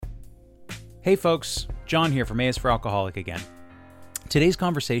Hey folks, John here from A is for Alcoholic again. Today's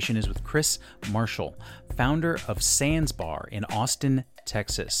conversation is with Chris Marshall, founder of Sands Bar in Austin,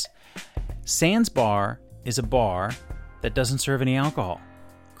 Texas. Sands Bar is a bar that doesn't serve any alcohol.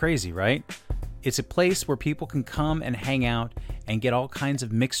 Crazy, right? It's a place where people can come and hang out and get all kinds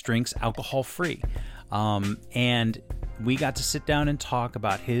of mixed drinks alcohol-free. And we got to sit down and talk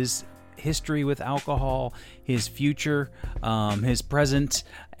about his history with alcohol, his future, his present,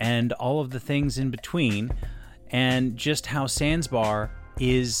 and all of the things in between, and just how Sands Bar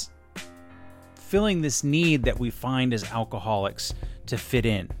is filling this need that we find as alcoholics to fit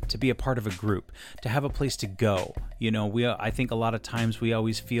in, to be a part of a group, to have a place to go. You know, I think a lot of times we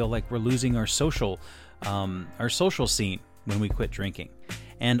always feel like we're losing our social scene when we quit drinking.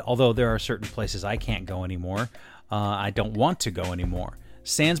 And although there are certain places I can't go anymore, I don't want to go anymore.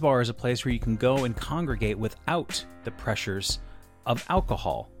 Sands Bar is a place where you can go and congregate without the pressures of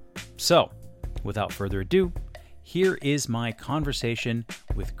alcohol. So, without further ado, here is my conversation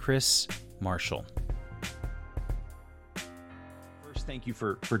with Chris Marshall. First, thank you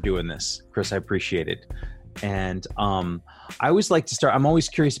for doing this, Chris. I appreciate it. And I always like to start, I'm always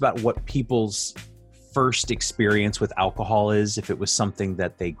curious about what people's first experience with alcohol is, if it was something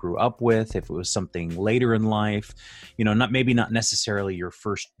that they grew up with, if it was something later in life, you know, not necessarily your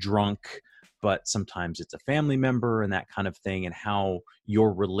first drunk, but sometimes it's a family member and that kind of thing, and how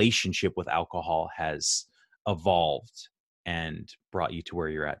your relationship with alcohol has evolved and brought you to where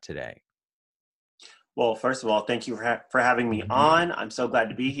you're at today. Well, first of all, thank you for having me on. I'm so glad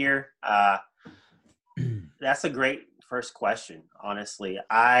to be here. That's a great first question, honestly.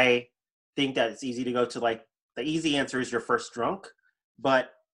 I think that it's easy to go to, like, the easy answer is your first drunk, but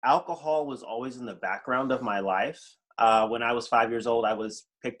alcohol was always in the background of my life. When I was 5 years old, I was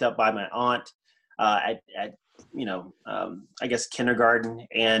picked up by my aunt at I guess kindergarten,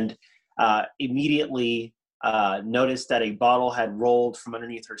 and immediately noticed that a bottle had rolled from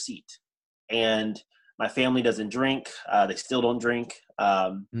underneath her seat. And my family doesn't drink. They still don't drink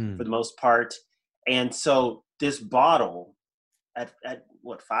for the most part. And so this bottle at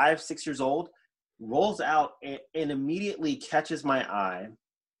 5, 6 years old, rolls out and immediately catches my eye.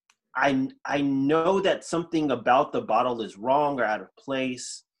 I know that something about the bottle is wrong or out of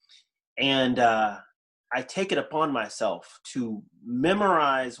place. And I take it upon myself to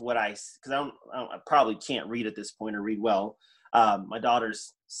memorize because I probably can't read at this point or read well. My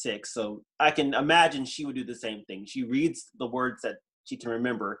daughter's 6, so I can imagine she would do the same thing. She reads the words that she can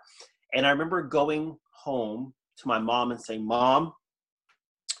remember. And I remember going home to my mom and saying, "Mom,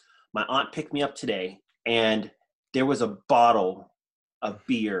 my aunt picked me up today, and there was a bottle of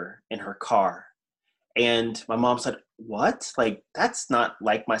beer in her car." And my mom said, "What? Like, that's not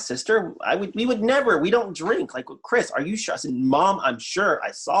like my sister. We would never, we don't drink. Like, Chris, are you sure?" I said, "Mom, I'm sure.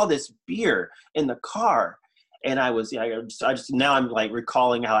 I saw this beer in the car." And I just now I'm like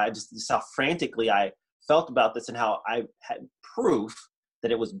recalling how how frantically I felt about this and how I had proof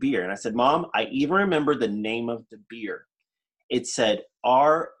that it was beer. And I said, "Mom, I even remember the name of the beer. It said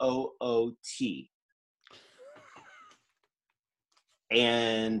ROOT.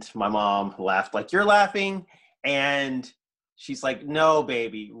 And my mom laughed like you're laughing. And she's like, "No,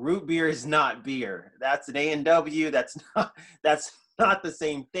 baby, root beer is not beer. That's an A&W. That's not the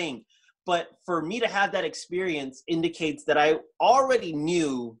same thing." But for me to have that experience indicates that I already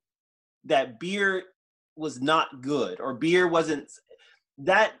knew that beer was not good, or beer wasn't.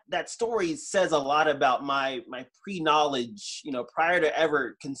 That story says a lot about my pre-knowledge. You know, prior to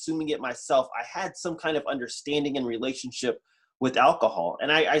ever consuming it myself, I had some kind of understanding and relationship with alcohol.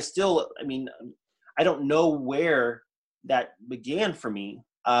 And I don't know where that began for me,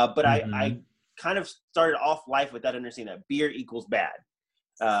 but I kind of started off life with that understanding that beer equals bad.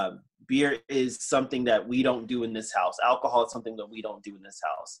 Beer is something that we don't do in this house. Alcohol is something that we don't do in this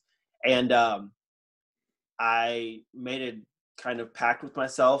house. And I made a kind of pact with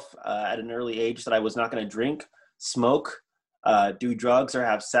myself at an early age that I was not going to drink, smoke, do drugs, or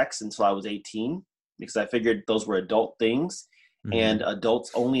have sex until I was 18, because I figured those were adult things. And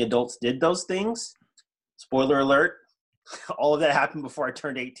only adults did those things. Spoiler alert, all of that happened before I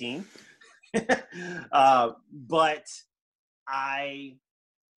turned 18. But I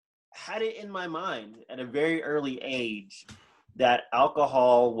had it in my mind at a very early age that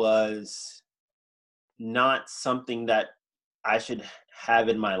alcohol was not something that I should have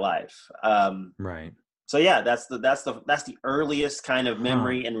in my life. Right. So yeah, that's the earliest kind of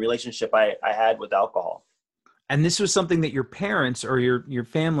memory and relationship I had with alcohol. And this was something that your parents or your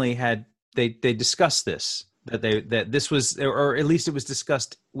family had, they discussed this, that this was, or at least it was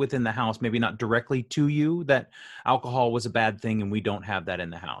discussed within the house, maybe not directly to you, that alcohol was a bad thing and we don't have that in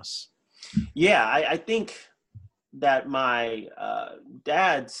the house. Yeah, I think that my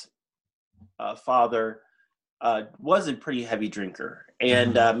dad's father was a pretty heavy drinker,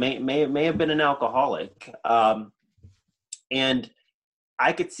 and Mm-hmm. may have been an alcoholic. And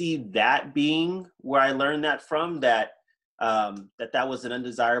I could see that being where I learned that from. That was an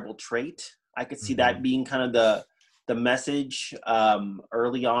undesirable trait. I could see Mm-hmm. that being kind of the message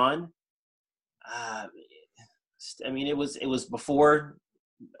early on. Uh, I mean, it was before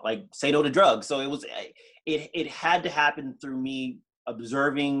like say no to drugs, so it had to happen through me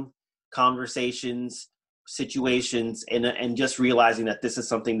observing conversations, situations, and just realizing that this is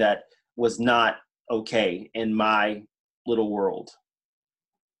something that was not okay in my little world.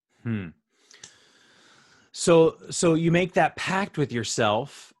 Hmm. So you make that pact with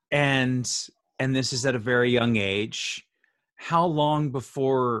yourself, and this is at a very young age. How long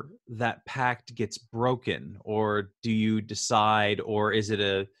before that pact gets broken, or do you decide, or is it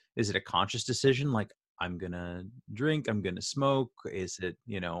a conscious decision? Like, I'm gonna drink, I'm gonna smoke. Is it,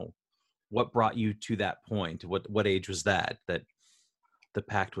 what brought you to that point? What age was that the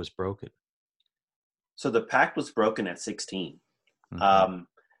pact was broken? So the pact was broken at 16. Hmm. Um,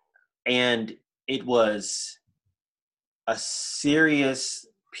 and it was a serious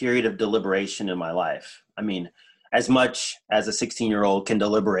period of deliberation in my life. I mean, as much as a 16-year-old can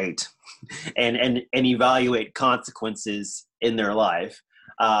deliberate and evaluate consequences in their life,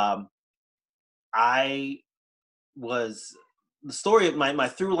 um, I was the story of my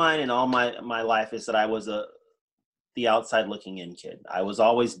through line in all my life is that I was the outside looking in kid. I was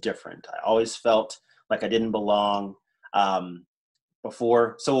always different. I always felt like I didn't belong. Um,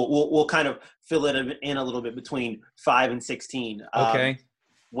 Before. So we'll kind of fill it in a little bit between 5 and 16. Okay.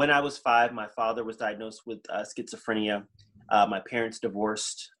 When I was 5, my father was diagnosed with schizophrenia. My parents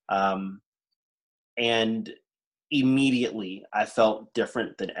divorced, and immediately I felt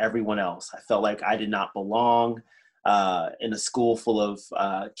different than everyone else. I felt like I did not belong in a school full of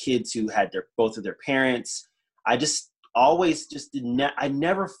kids who had both of their parents. I just always just I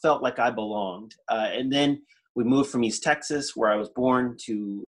never felt like I belonged. And then we moved from East Texas, where I was born,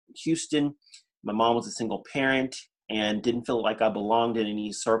 to Houston. My mom was a single parent and didn't feel like I belonged in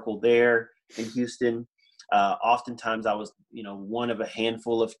any circle there in Houston. Oftentimes I was, one of a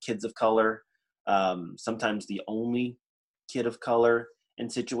handful of kids of color, sometimes the only kid of color in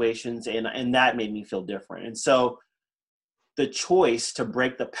situations, and that made me feel different. And so the choice to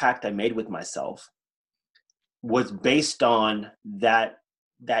break the pact I made with myself was based on that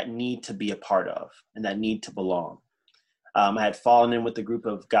need to be a part of and that need to belong. I had fallen in with a group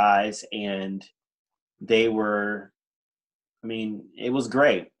of guys, and they were, I mean, it was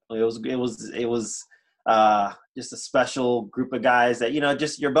great. It was just a special group of guys that,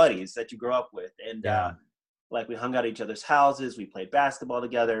 just your buddies that you grow up with. And Yeah. like we hung out at each other's houses, we played basketball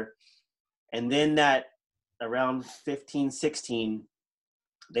together. And then that around 15, 16,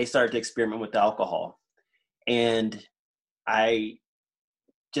 they started to experiment with alcohol. And I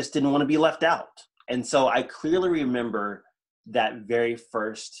just didn't want to be left out. And so I clearly remember that very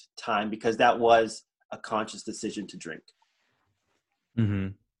first time, because that was a conscious decision to drink. Hmm.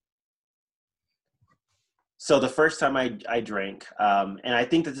 So the first time I drank, and I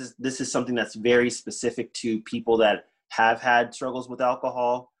think that this is something that's very specific to people that have had struggles with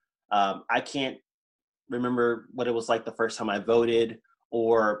alcohol. I can't remember what it was like the first time I voted,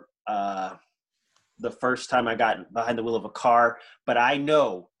 or the first time I got behind the wheel of a car, but I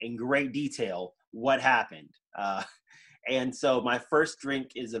know in great detail what happened. And so my first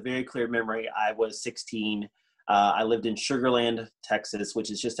drink is a very clear memory. I was 16. I lived in Sugar Land, Texas,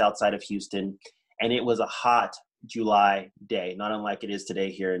 which is just outside of Houston. And it was a hot July day, not unlike it is today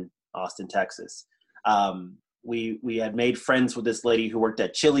here in Austin, Texas. We had made friends with this lady who worked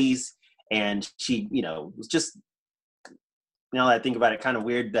at Chili's, and she, was just, now that I think about it, kind of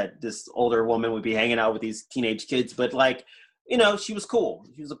weird that this older woman would be hanging out with these teenage kids. But like, she was cool.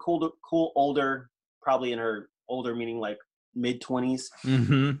 She was a cool older, probably in her older meaning like mid-20s,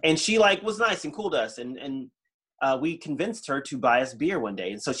 Hmm. and she like was nice and cool to us. And we convinced her to buy us beer one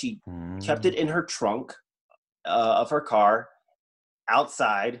day, and so she kept it in her trunk of her car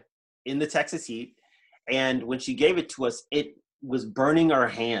outside in the Texas heat. And when she gave it to us, it was burning our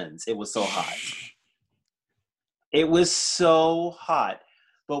hands. It was so hot. It was so hot.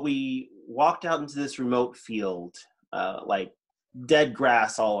 But we walked out into this remote field, like dead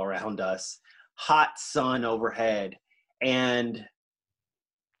grass all around us, hot sun overhead, and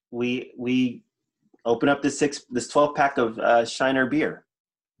we open up this 12 pack of Shiner beer.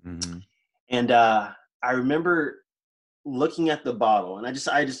 Hmm. And I remember looking at the bottle, and I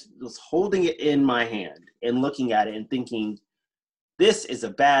just was holding it in my hand and looking at it and thinking, this is a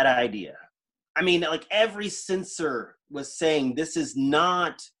bad idea. I mean, like every sensor was saying, this is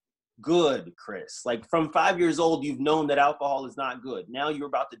not good, Chris. Like from 5 years old, you've known that alcohol is not good. Now you're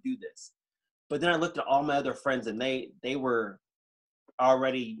about to do this. But then I looked at all my other friends and they were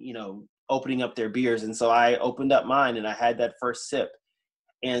already, opening up their beers. And so I opened up mine and I had that first sip.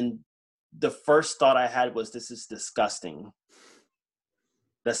 And the first thought I had was, this is disgusting.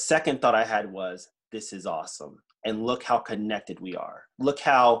 The second thought I had was, this is awesome. And look how connected we are. Look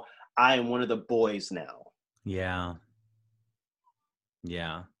how I am one of the boys now. Yeah.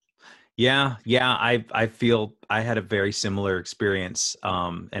 Yeah. Yeah. Yeah. I feel I had a very similar experience.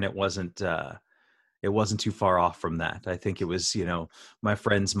 And it wasn't too far off from that. I think it was, my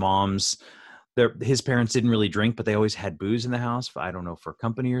friend's mom's, his parents didn't really drink, but they always had booze in the house. I don't know, for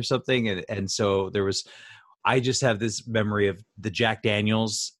company or something. And so I just have this memory of the Jack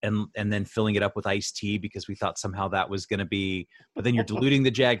Daniels and then filling it up with iced tea because we thought somehow that was going to be, but then you're diluting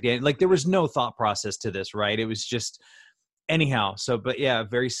the Jack Daniels. Like there was no thought process to this, right? It was just anyhow. So, but yeah,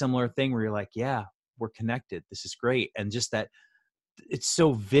 very similar thing where you're like, yeah, we're connected. This is great. And just that it's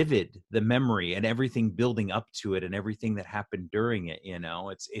so vivid, the memory and everything building up to it and everything that happened during it,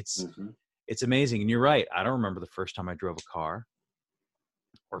 it's amazing. And you're right. I don't remember the first time I drove a car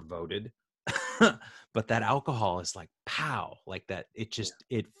or voted. But that alcohol is like pow, like that. It just,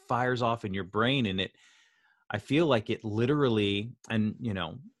 it fires off in your brain and I feel like it literally, and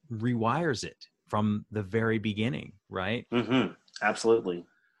rewires it from the very beginning. Right. Mm-hmm. Absolutely.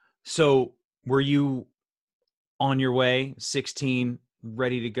 So were you on your way, 16,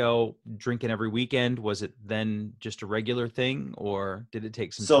 ready to go drinking every weekend? Was it then just a regular thing or did it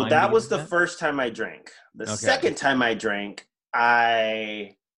take some time? So that was the first time I drank. The second time I drank,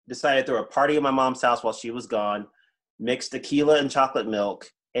 I decided to throw a party at my mom's house while she was gone, mix tequila and chocolate milk,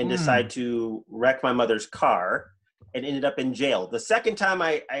 and decide to wreck my mother's car and ended up in jail. The second time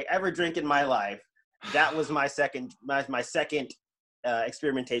I ever drank in my life, that was my second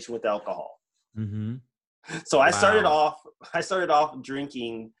experimentation with alcohol. Mm-hmm. So I started off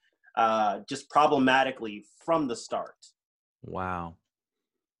drinking just problematically from the start. Wow.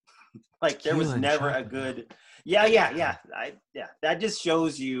 Like there was never a good, yeah. That just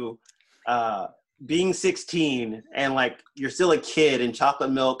shows you being 16 and like you're still a kid and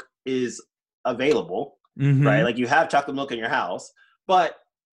chocolate milk is available, right? Like you have chocolate milk in your house, but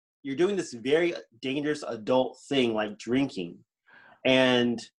you're doing this very dangerous adult thing like drinking,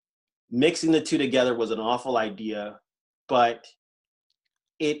 and mixing the two together was an awful idea. But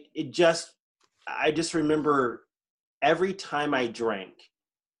I just remember every time I drank,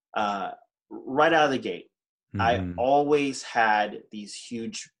 right out of the gate, I always had these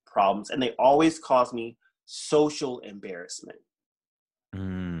huge problems, and they always caused me social embarrassment.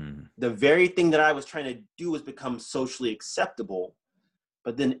 The very thing that I was trying to do was become socially acceptable,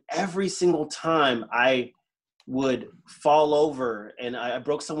 but then every single time I would fall over and I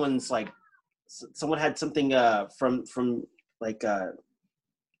broke someone's, like, someone had something from like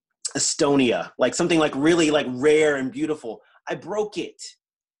Estonia, like something like really like rare and beautiful. I broke it.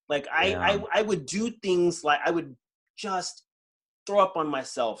 Like I would do things like I would just throw up on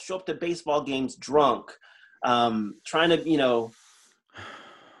myself, show up to baseball games drunk, trying to,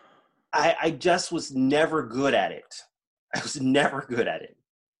 I just was never good at it. I was never good at it.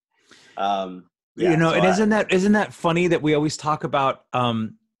 And isn't that funny that we always talk about, I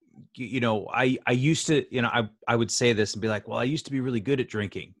used to, I would say this and be like, well, I used to be really good at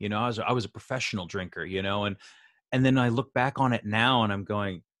drinking, I was a professional drinker, and then I look back on it now and I'm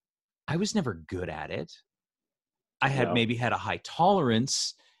going, I was never good at it. I had maybe had a high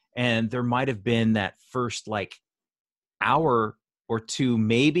tolerance, and there might've been that first like hour or two,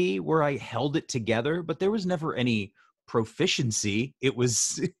 maybe, where I held it together, but there was never any proficiency. It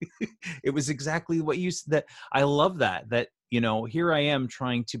was, it was exactly what you said. That I love that, here I am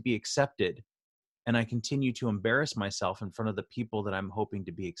trying to be accepted, and I continue to embarrass myself in front of the people that I'm hoping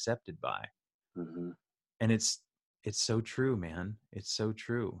to be accepted by. And it's so true, man. It's so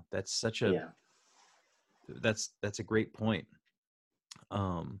true. That's such a, that's a great point.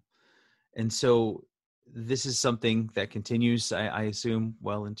 And so this is something that continues, I assume,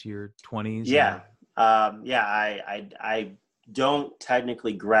 well into your 20s. Yeah. I don't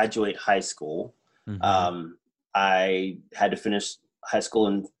technically graduate high school. I had to finish high school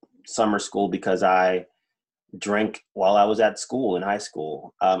and summer school because I drank while I was at school in high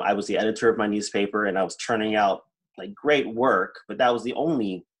school. I was the editor of my newspaper and I was churning out like great work, but that was the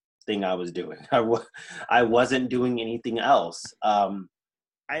only thing I was doing. I wasn't doing anything else.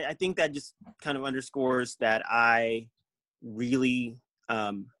 I think that just kind of underscores that I really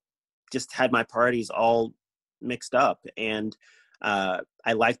just had my priorities all mixed up. And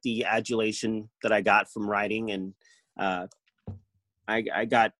I liked the adulation that I got from writing, and I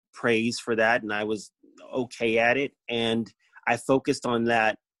got praise for that, and I was okay at it. And I focused on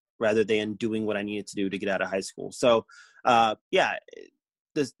that rather than doing what I needed to do to get out of high school. So, yeah,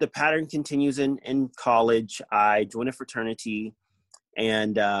 the pattern continues in college. I joined a fraternity,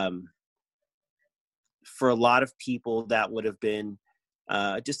 and for a lot of people, that would have been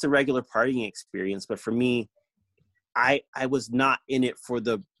just a regular partying experience. But for me, I was not in it for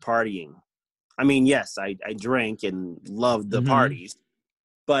the partying. I mean, yes, I drank and loved the Mm-hmm. parties,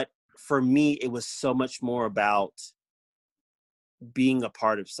 but for me, it was so much more about being a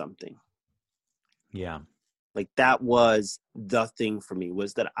part of something. Yeah. Like that was the thing for me,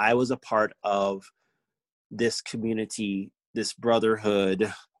 was that I was a part of this community, this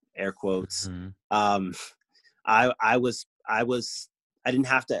brotherhood, air quotes. Mm-hmm. Um, I didn't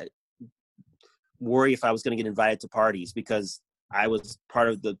have to worry if I was going to get invited to parties because I was part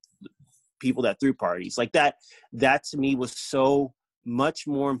of the people that threw parties. Like that to me was so much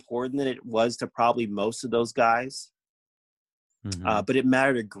more important than it was to probably most of those guys. Mm-hmm. But it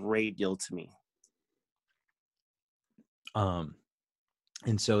mattered a great deal to me.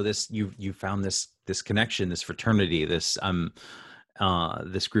 And so you found this connection, this fraternity, this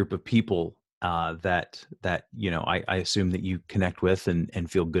group of people that I assume that you connect with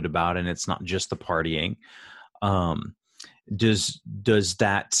and feel good about, and it's not just the partying. Um, does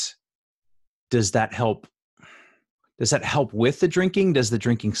that help? Does that help with the drinking? Does the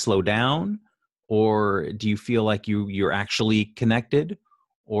drinking slow down, or do you feel like you're actually connected,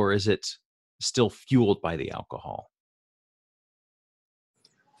 or is it still fueled by the alcohol?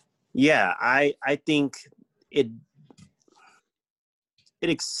 Yeah, I think it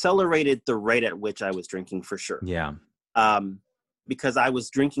accelerated the rate at which I was drinking for sure. Yeah. Um, because I was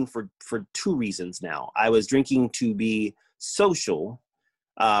drinking for two reasons now. I was drinking to be social,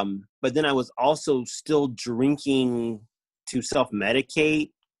 but then I was also still drinking to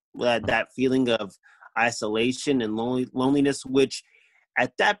self-medicate that feeling of isolation and loneliness, which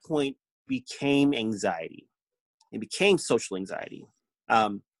at that point became anxiety. It became social anxiety.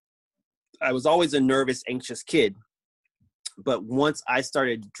 Um, I was always a nervous, anxious kid, but once I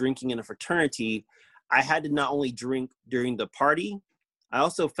started drinking in a fraternity, I had to not only drink during the party, I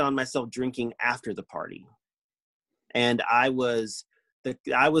also found myself drinking after the party. And I was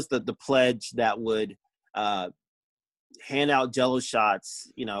the pledge that would uh, hand out Jello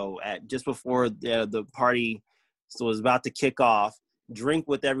shots, at just before the party was about to kick off, drink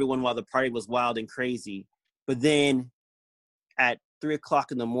with everyone while the party was wild and crazy. But then at 3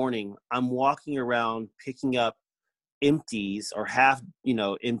 o'clock in the morning, I'm walking around picking up empties or half,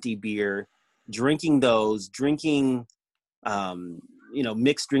 empty beer, drinking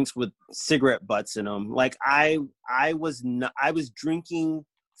mixed drinks with cigarette butts in them. Like I was drinking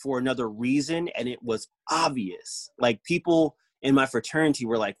for another reason, and it was obvious. Like people in my fraternity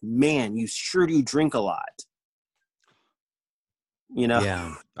were like, "Man, you sure do drink a lot." You know?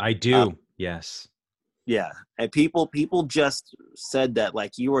 Yeah, I Uh, do. Yes. yeah. And people just said that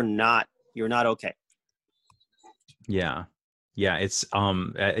like you're not okay. Yeah. Yeah.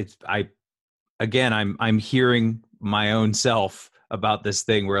 I'm hearing my own self about this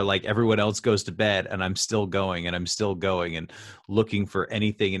thing where like everyone else goes to bed and I'm still going and looking for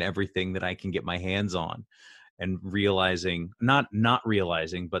anything and everything that I can get my hands on, and realizing, not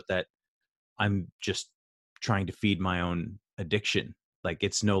realizing, but that I'm just trying to feed my own addiction. Like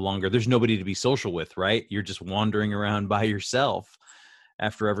it's no longer, there's nobody to be social with, right? You're just wandering around by yourself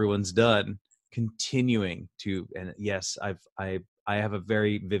after everyone's done, continuing to, and yes, I have a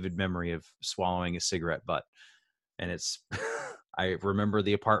very vivid memory of swallowing a cigarette butt. And it's I remember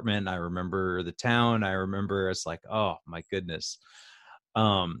the apartment, I remember the town, I remember, it's like, oh my goodness.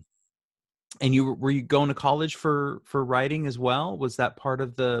 Um and were you going to college for writing as well? Was that part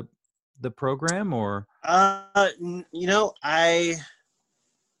of the program, or? I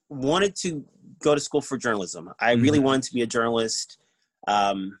wanted to go to school for journalism. I really Mm-hmm. wanted to be a journalist.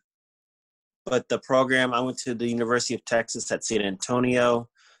 Um, but the program, I went to the University of Texas at San Antonio,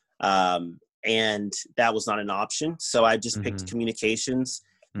 and that was not an option. So I just picked Mm-hmm. communications,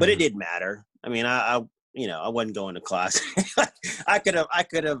 but it Mm-hmm. didn't matter. I mean, I wasn't going to class. I could have,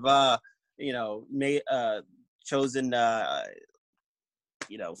 made, chosen,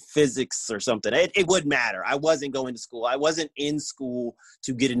 physics or something. It wouldn't matter. I wasn't going to school. I wasn't in school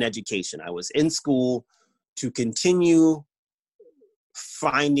to get an education. I was in school to continue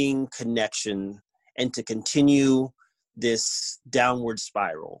finding connection and to continue this downward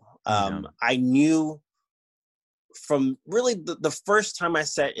spiral. Yeah. I knew from really the first time I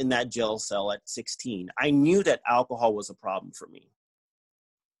sat in that jail cell at 16, I knew that alcohol was a problem for me.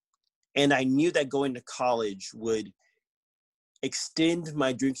 And I knew that going to college would extend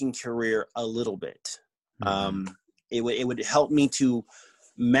my drinking career a little bit. Mm-hmm. It would help me to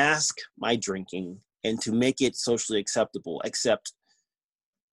mask my drinking and to make it socially acceptable, except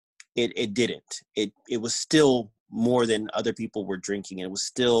it didn't. It was still more than other people were drinking. It was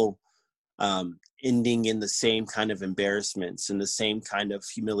still ending in the same kind of embarrassments and the same kind of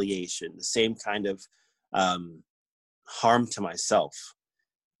humiliation, the same kind of harm to myself.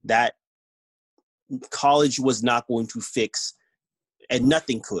 That college was not going to fix, and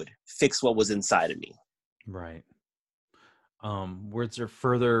nothing could fix what was inside of me. Right. Was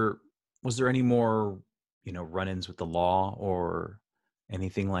there any more, run-ins with the law or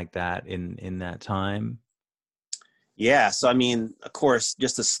anything like that in that time? Yeah. So, I mean, of course,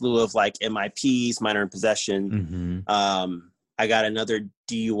 just a slew of like MIPs, minor in possession. Mm-hmm. I got another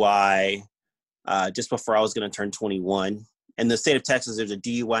DUI just before I was going to turn 21. In the state of Texas, there's a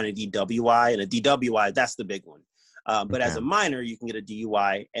DUI and a DWI, and a DWI, that's the big one. But as a minor, you can get a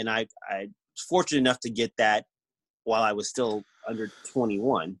DUI, and I was fortunate enough to get that while I was still under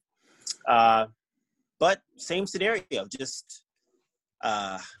 21. But same scenario, just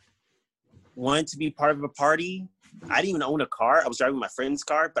wanted to be part of a party. I didn't even own a car. I was driving my friend's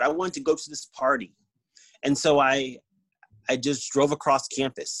car, but I wanted to go to this party. And so I just drove across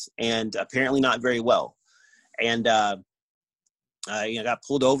campus, and apparently not very well. And I got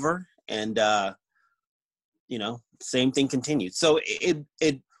pulled over, and same thing continued. So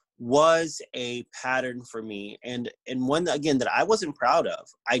it was a pattern for me, and one, again, that I wasn't proud of.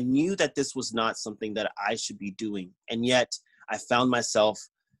 I knew that this was not something that I should be doing, and yet I found myself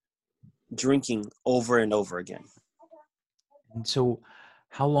drinking over and over again. And so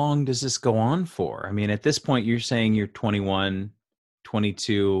how long does this go on for? I mean, at this point, you're saying you're 21,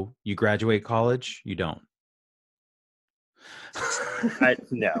 22, you graduate college? You don't?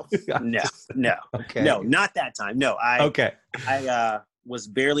 No, Okay. no, not that time. No, Okay. I was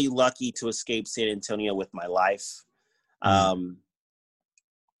barely lucky to escape San Antonio with my life. I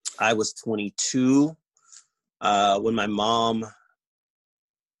was 22 when my mom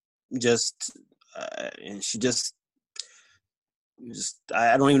and she just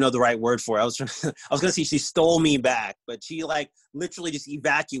I don't even know the right word for it. I was gonna say she stole me back, but she like literally just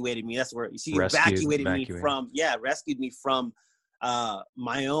evacuated me. That's where she rescued me from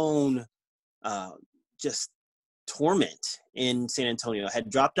my own just torment in San Antonio. I had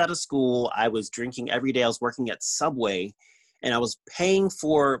dropped out of school. I was drinking every day. I was working at Subway, and I was paying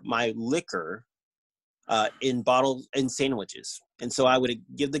for my liquor in bottles and sandwiches. And so I would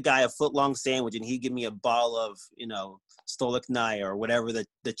give the guy a foot-long sandwich, and he'd give me a bottle of, Stolichnaya or whatever the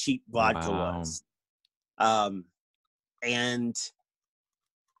cheap vodka was. And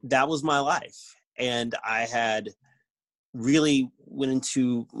that was my life. And I had really went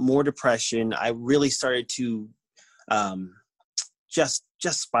into more depression. I really started to just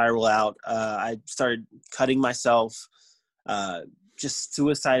spiral out. I started cutting myself, just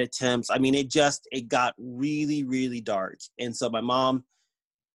suicide attempts. I mean, it got really, really dark. And so my mom,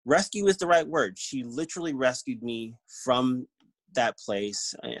 rescue is the right word. She literally rescued me from that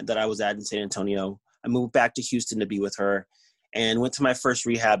place that I was at in San Antonio. I moved back to Houston to be with her and went to my first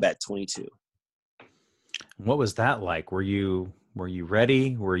rehab at 22. What was that like? Were you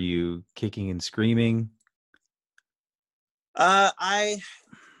ready? Were you kicking and screaming? I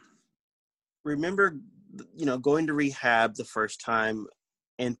remember, going to rehab the first time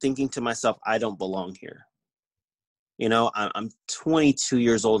and thinking to myself, I don't belong here. I'm 22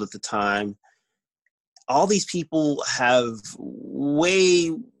 years old at the time. All these people have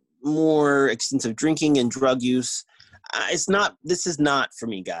way more extensive drinking and drug use. This is not for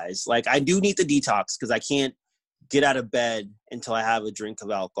me, guys. Like, I do need the detox because I can't get out of bed until I have a drink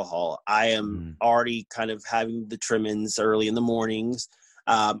of alcohol. I am already kind of having the tremens early in the mornings.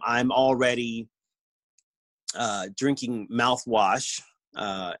 I'm already drinking mouthwash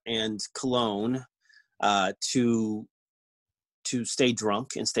and cologne to stay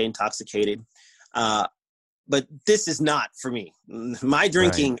drunk and stay intoxicated. But this is not for me. My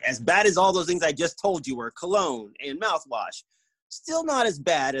drinking, right, as bad as all those things I just told you were, cologne and mouthwash, still not as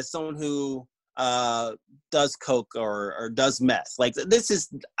bad as someone who does coke or does meth. Like,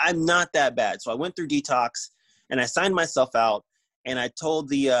 I'm not that bad. So I went through detox and I signed myself out, and I told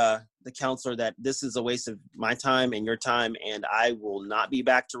the counselor that this is a waste of my time and your time, and I will not be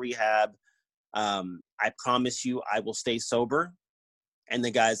back to rehab. I promise you I will stay sober. And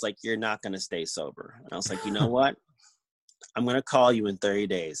the guy's like, you're not going to stay sober. And I was like, you know what? I'm going to call you in 30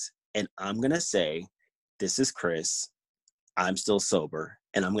 days. And I'm going to say this is Chris. I'm still sober,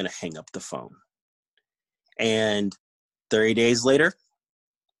 and I'm going to hang up the phone. And 30 days later,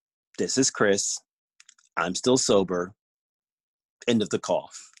 this is Chris. I'm still sober. End of the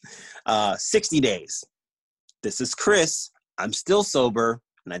call. 60 days. This is Chris. I'm still sober,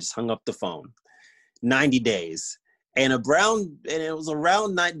 and I just hung up the phone. 90 days. And it was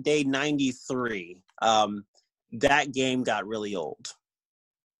around day 93. That game got really old.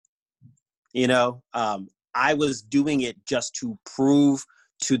 I was doing it just to prove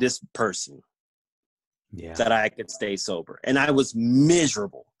to this person that I could stay sober. And I was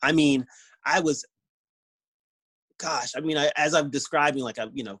miserable. I mean, as I'm describing,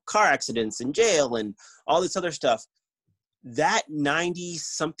 car accidents and jail and all this other stuff, that 90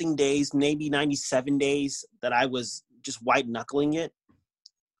 something days, maybe 97 days that I was just white knuckling it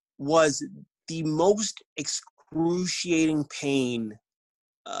was the most excruciating pain,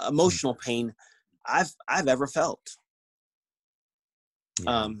 emotional pain I've ever felt.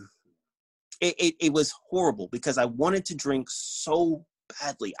 Yeah. It was horrible because I wanted to drink so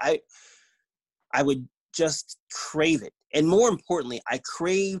badly. I would just crave it. And more importantly, I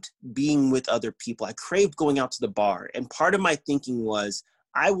craved being with other people. I craved going out to the bar. And part of my thinking was,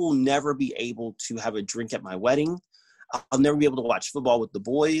 I will never be able to have a drink at my wedding. I'll never be able to watch football with the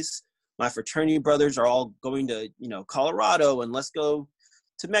boys. My fraternity brothers are all going to, Colorado, and let's go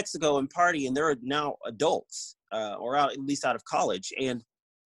to Mexico and party. And they're now adults, or at least out of college. And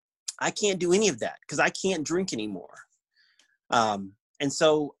I can't do any of that because I can't drink anymore. And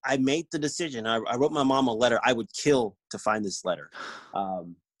so I made the decision. I wrote my mom a letter. I would kill to find this letter.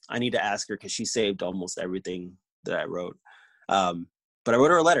 I need to ask her because she saved almost everything that I wrote. But I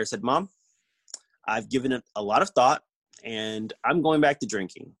wrote her a letter. I said, Mom, I've given it a lot of thought, and I'm going back to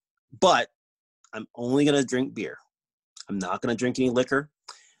drinking. But I'm only going to drink beer. I'm not going to drink any liquor.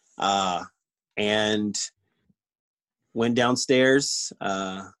 And went downstairs,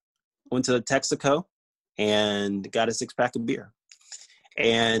 went to Texaco, and got a 6-pack of beer.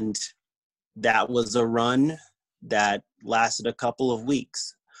 And that was a run that lasted a couple of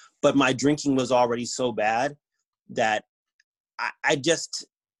weeks. But my drinking was already so bad that I just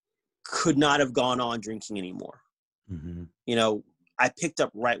could not have gone on drinking anymore. Mm-hmm. I picked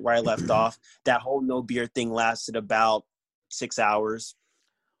up right where I left off. That whole no beer thing lasted about 6 hours.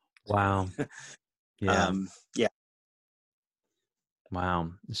 Wow. Yeah. Yeah.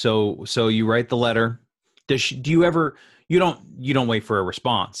 Wow. So you write the letter. Do you ever, you don't wait for a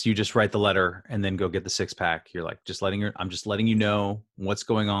response. You just write the letter and then go get the 6-pack. You're like, I'm just letting you know what's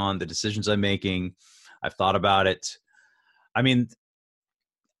going on, the decisions I'm making. I've thought about it. I mean,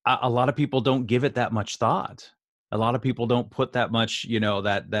 a lot of people don't give it that much thought. A lot of people don't put that much,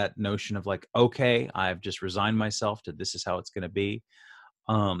 that notion of like, okay, I've just resigned myself to this is how it's going to be.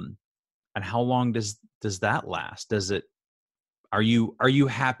 And how long does that last? Are you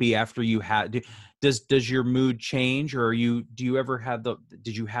happy after you had, does your mood change, or did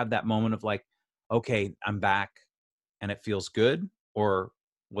you have that moment of like, okay, I'm back and it feels good? Or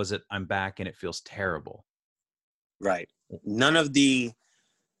was it, I'm back and it feels terrible? Right. None of the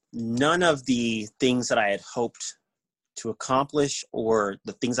things that I had hoped to accomplish or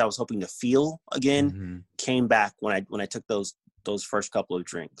the things I was hoping to feel again came back when I took those first couple of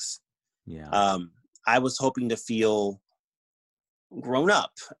drinks. Yeah. I was hoping to feel grown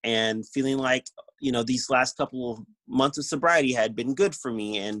up and feeling like, these last couple of months of sobriety had been good for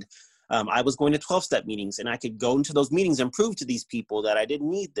me. And I was going to 12-step meetings, and I could go into those meetings and prove to these people that I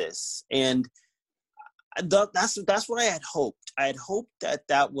didn't need this. And that's what I had hoped. I had hoped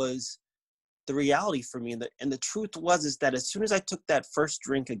that was the reality for me. And the truth is that as soon as I took that first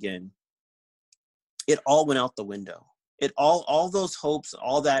drink again, it all went out the window. All those hopes,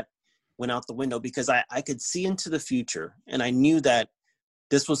 all that went out the window, because I could see into the future, and I knew that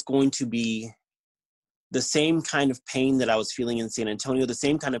this was going to be the same kind of pain that I was feeling in San Antonio, the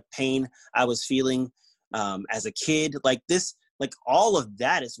same kind of pain I was feeling as a kid. Like all of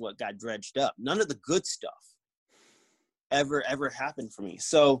that is what got dredged up. None of the good stuff ever happened for me.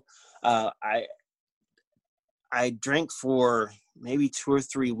 So I drank for maybe 2 or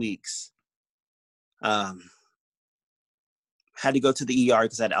 3 weeks. Had to go to the ER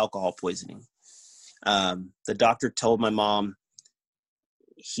because I had alcohol poisoning. The doctor told my mom,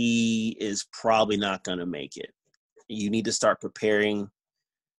 he is probably not going to make it. You need to start preparing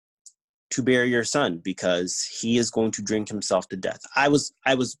to bury your son because he is going to drink himself to death. I was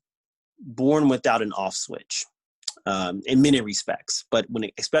born without an off switch in many respects, but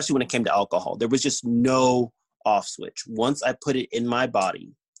especially when it came to alcohol, there was just no off switch. Once I put it in my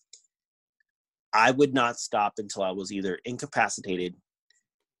body, I would not stop until I was either incapacitated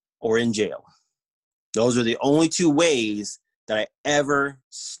or in jail. Those are the only two ways that I ever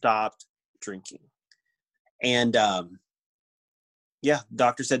stopped drinking. And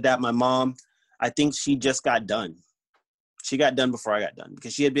doctor said that. My mom, I think she just got done. She got done before I got done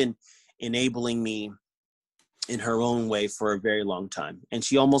because she had been enabling me in her own way for a very long time. And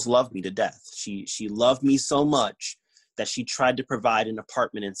she almost loved me to death. She loved me so much that she tried to provide an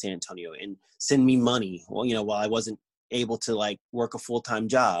apartment in San Antonio and send me money, while I wasn't able to like work a full-time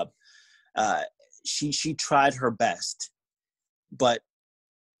job. She tried her best, but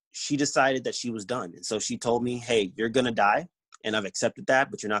she decided that she was done. And so she told me, hey, you're going to die. And I've accepted that,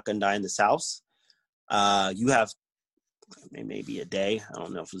 but you're not going to die in this house. You have maybe a day. I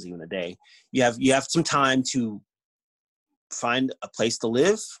don't know if it was even a day. You have some time to find a place to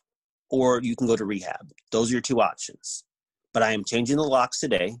live, or you can go to rehab. Those are your two options. But I am changing the locks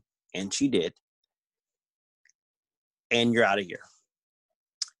today. And she did. And you're out of here.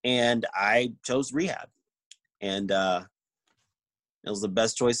 And I chose rehab. And it was the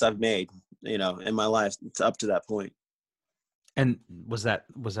best choice I've made, in my life up to that point. And was that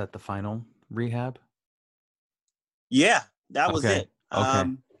the final rehab? Yeah, that was it.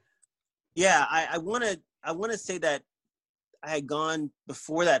 Okay. I want to say that I had gone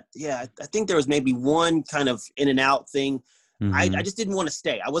before that. Yeah, I think there was maybe one kind of in and out thing. Mm-hmm. I just didn't want to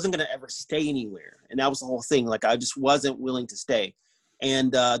stay. I wasn't going to ever stay anywhere. And that was the whole thing. Like, I just wasn't willing to stay.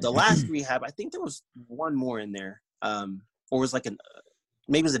 And the last rehab, I think there was one more in there. Or was like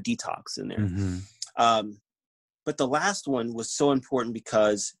maybe it was a detox in there. Mm-hmm. But the last one was so important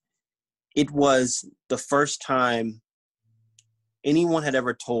because it was the first time anyone had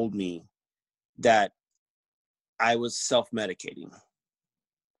ever told me that I was self-medicating.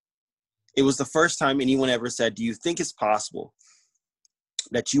 It was the first time anyone ever said, do you think it's possible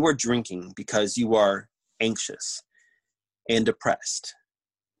that you are drinking because you are anxious and depressed?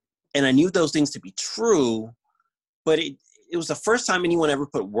 And I knew those things to be true, but it was the first time anyone ever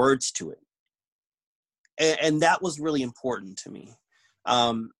put words to it. And that was really important to me.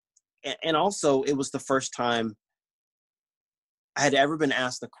 And also, it was the first time I had ever been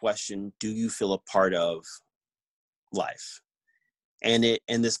asked the question, do you feel a part of life? And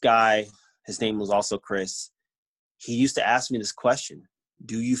this guy, his name was also Chris, he used to ask me this question,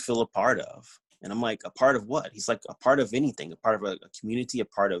 do you feel a part of? And I'm like, a part of what? He's like, a part of anything, a part of a community, a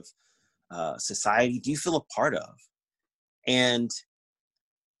part of society. Do you feel a part of? And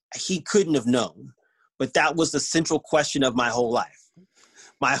he couldn't have known, but that was the central question of my whole life.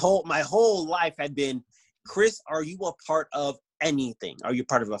 My whole life had been, Chris, are you a part of anything? Are you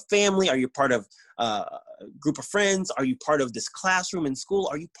part of a family? Are you part of a group of friends? Are you part of this classroom in school?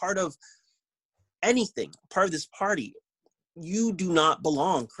 Are you part of anything? Part of this party? You do not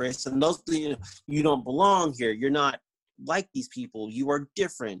belong, Chris. And you don't belong here. You're not like these people. You are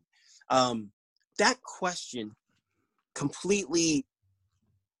different. That question completely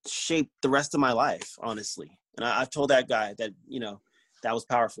shaped the rest of my life, honestly. And I've told that guy that, that was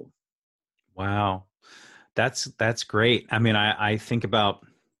powerful. Wow. That's great. I mean, I think about,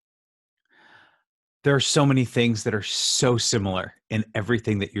 there are so many things that are so similar in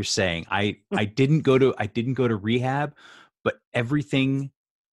everything that you're saying. I didn't go to rehab, but everything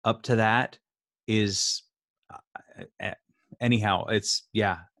up to that is anyhow, it's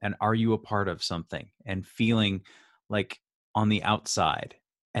and are you a part of something and feeling like on the outside,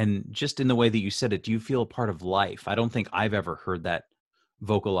 and just in the way that you said it, do you feel a part of life? I don't think I've ever heard that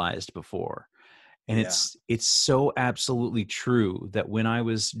vocalized before. And it's so absolutely true that when I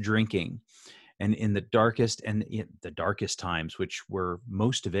was drinking, and in the darkest times, which were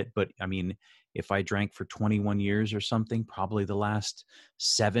most of it, but I mean, if I drank for 21 years or something, probably the last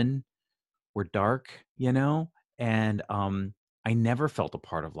 7 were dark, and I never felt a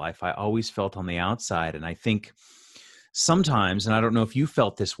part of life. I always felt on the outside. And I think sometimes, and I don't know if you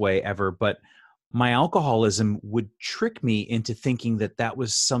felt this way ever, but my alcoholism would trick me into thinking that that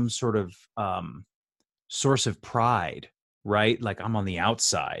was some sort of source of pride, right? Like, I'm on the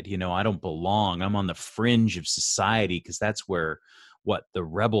outside, I don't belong. I'm on the fringe of society because that's where the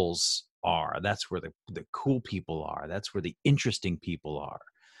rebels are. That's where the cool people are. That's where the interesting people are.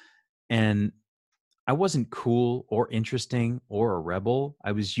 And I wasn't cool or interesting or a rebel.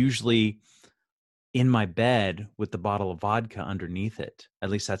 I was usually in my bed with the bottle of vodka underneath it. At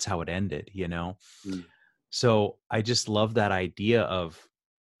least that's how it ended, Mm. So I just love that idea of,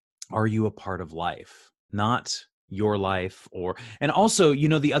 are you a part of life? Not your life. And also,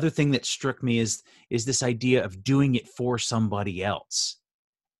 the other thing that struck me is this idea of doing it for somebody else,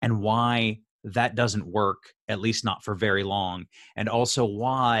 and why that doesn't work, at least not for very long. And also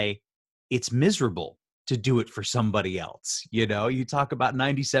why it's miserable to do it for somebody else. You know, you talk about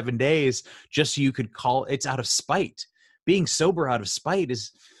 97 days just so you could call it's out of spite. Being sober out of spite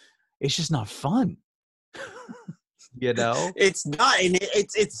it's just not fun. You know, It's not, and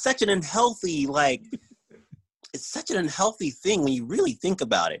it's such an unhealthy, like, it's such an unhealthy thing when you really think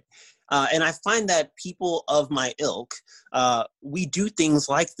about it. And I find that people of my ilk, we do things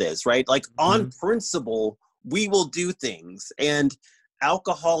like this, right? Like on principle, we will do things. And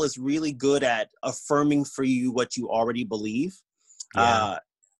alcohol is really good at affirming for you what you already believe. Yeah.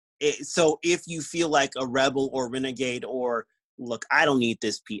 So if you feel like a rebel or renegade, or look, I don't need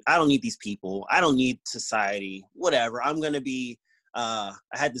I don't need these people. I don't need society, whatever. I'm going to be, I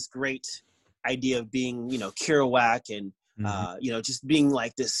had this great idea of being, Kerouac and, just being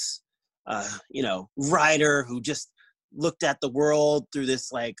like this, writer who just looked at the world through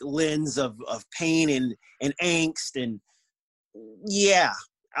this like lens of pain and angst. And yeah,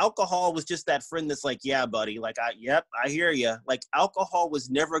 alcohol was just that friend that's like, yeah, buddy, like, I hear you. Like, alcohol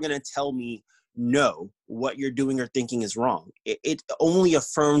was never going to tell me, no, what you're doing or thinking is wrong. It only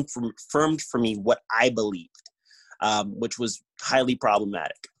affirmed for me what I believed, which was highly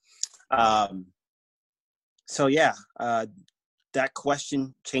problematic. So yeah, that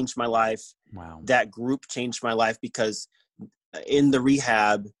question changed my life. Wow. That group changed my life, because in the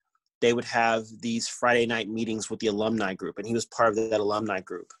rehab, they would have these Friday night meetings with the alumni group, and he was part of that alumni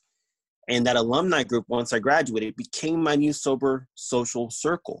group. And that alumni group, once I graduated, became my new sober social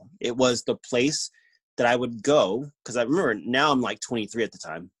circle. It was the place that I would go, because I remember now I'm like 23 at the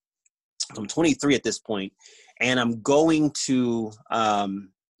time. I'm 23 at this point, and I'm going to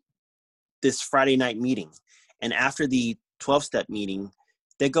this Friday night meeting. And after the 12-step meeting,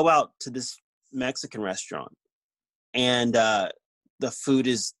 they go out to this Mexican restaurant, and the food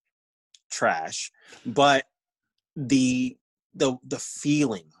is trash, but the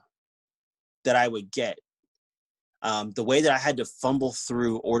feeling that I would get, the way that I had to fumble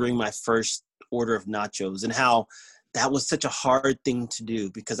through ordering my first order of nachos, and how that was such a hard thing to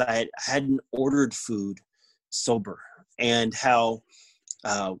do because I hadn't ordered food sober, and how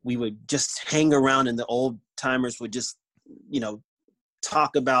we would just hang around, and the old timers would just,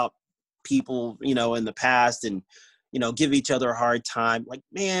 talk about people, in the past, and, give each other a hard time. Like,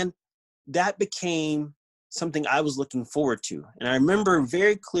 man, that became something I was looking forward to. And I remember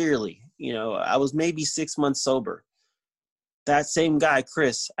very clearly, I was maybe 6 months sober. That same guy,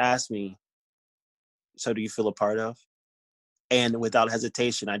 Chris, asked me, so do you feel a part of? And without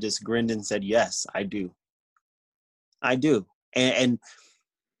hesitation, I just grinned and said, yes, I do. I do. And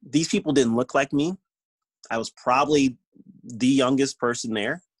these people didn't look like me. I was probably the youngest person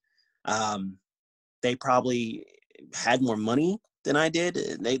there. They probably had more money than I did.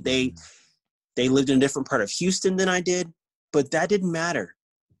 They lived in a different part of Houston than I did, but that didn't matter.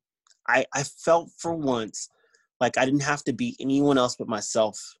 I felt for once like I didn't have to be anyone else but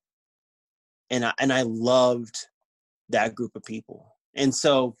myself. And I loved that group of people. And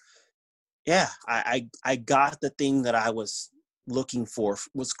so, yeah, I got the thing that I was looking for,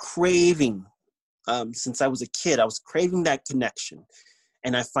 was craving. Since I was a kid, I was craving that connection,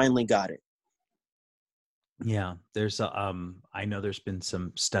 and I finally got it. Yeah, there's I know there's been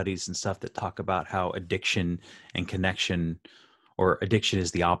some studies and stuff that talk about how addiction and connection, or addiction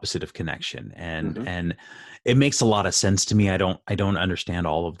is the opposite of connection. And it makes a lot of sense to me. I don't understand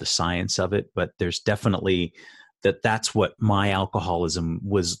all of the science of it, but there's definitely that's what my alcoholism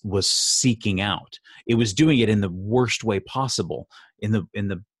was seeking out. It was doing it in the worst way possible, in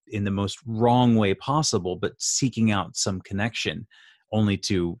the most wrong way possible, but seeking out some connection, only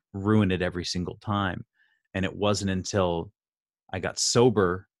to ruin it every single time. And it wasn't until I got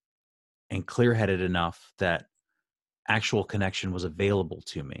sober and clear-headed enough that actual connection was available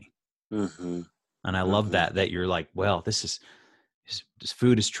to me. And I love that you're like, well, this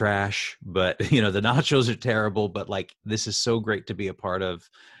food is trash, but the nachos are terrible, but like, this is so great to be a part of.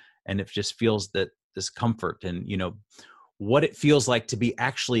 And it just feels that this comfort and, what it feels like to be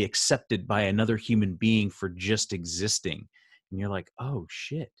actually accepted by another human being for just existing. And you're like, oh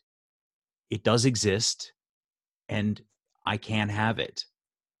shit, it does exist and I can have it.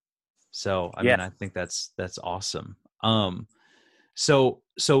 So, I mean, I think that's awesome. So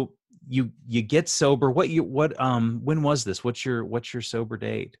you get sober. When was this? What's your sober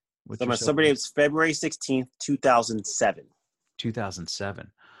date? So my sober date was February 16th, 2007.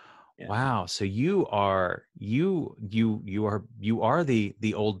 2007. Yeah. Wow. So you are the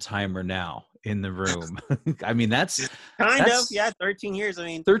old timer now in the room. I mean, that's 13 years. I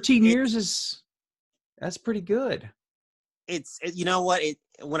mean, 13 years that's pretty good. It's you know what,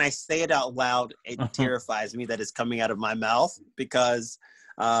 when I say it out loud, it terrifies me that it's coming out of my mouth, because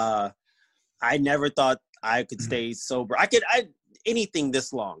I never thought I could stay sober. Anything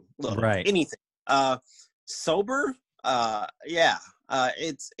this long. Look, Right. anything. Sober. Yeah.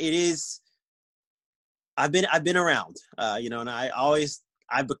 It is. I've been around. And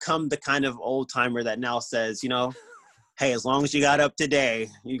I've become the kind of old timer that now says, hey, as long as you got up today,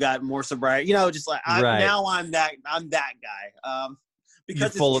 you got more sobriety. Just like I'm that guy.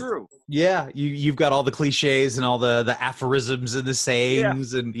 Because it's true. Yeah, you've got all the cliches and all the aphorisms and the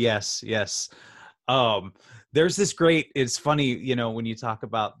sayings, and yes. There's this great. It's funny, when you talk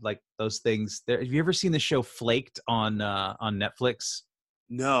about like those things. Have you ever seen the show Flaked on Netflix?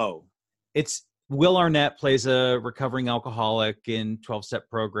 No. It's Will Arnett plays a recovering alcoholic in 12-step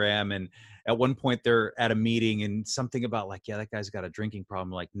program, and at one point they're at a meeting and something about like, yeah, that guy's got a drinking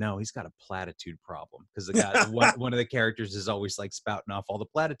problem. Like, no, he's got a platitude problem, because the guy, one of the characters is always like spouting off all the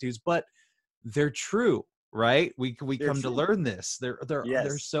platitudes, but they're true, right? We come to learn this.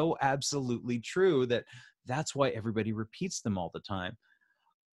 They're so absolutely true that's why everybody repeats them all the time.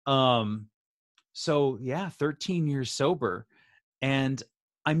 So yeah, 13 years sober, and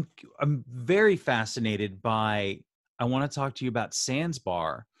I'm very fascinated by. I want to talk to you about Sands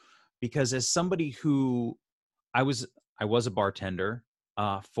Bar, because as somebody who I was a bartender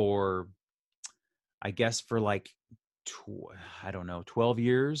for, I guess, for like 12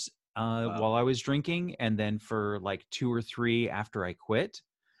 years while I was drinking, and then for like 2 or 3 after I quit.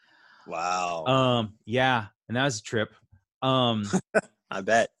 Wow. Yeah, and that was a trip. I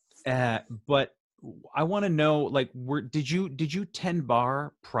bet. But I want to know, like, did you tend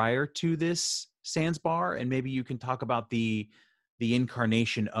bar prior to this Sands Bar? And maybe you can talk about the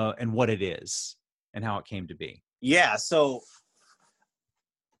incarnation and what it is and how it came to be. Yeah. So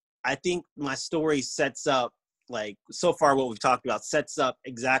I think my story sets up, like, so far what we've talked about sets up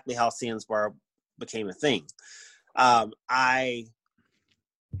exactly how Sands Bar became a thing. I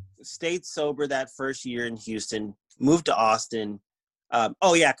stayed sober that first year in Houston, moved to Austin.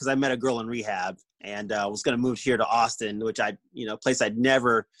 Because I met a girl in rehab, and was going to move here to Austin, which place I'd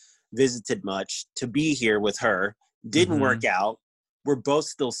never visited much, to be here with her. Didn't work out. We're both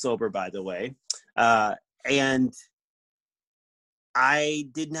still sober, by the way. And I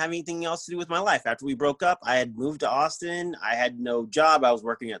didn't have anything else to do with my life. After we broke up, I had moved to Austin. I had no job. I was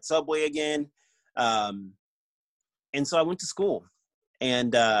working at Subway again. And so I went to school,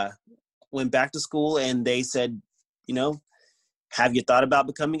 and went back to school, and they said, have you thought about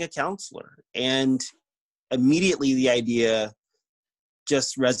becoming a counselor? And immediately the idea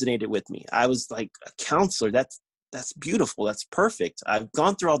just resonated with me. I was like, a counselor, that's beautiful. That's perfect. I've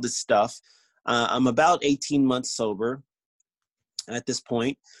gone through all this stuff. I'm about 18 months sober at this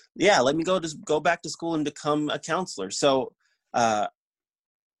point. Yeah, let me go back to school and become a counselor. So I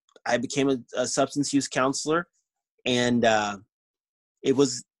became a substance use counselor, and it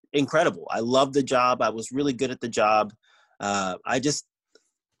was incredible. I loved the job. I was really good at the job. I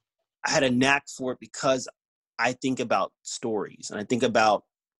had a knack for it because I think about stories, and I think about,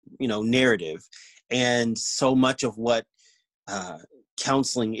 narrative, and so much of what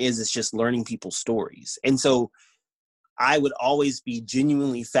counseling is just learning people's stories. And so I would always be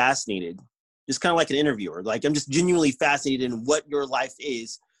genuinely fascinated, just kind of like an interviewer. Like, I'm just genuinely fascinated in what your life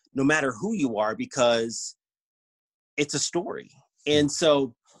is, no matter who you are, because it's a story. And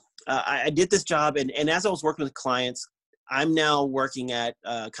so I did this job, and as I was working with clients, I'm now working at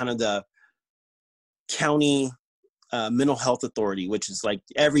kind of the county mental health authority, which is like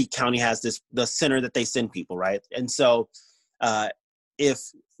every county has the center that they send people, right? And so if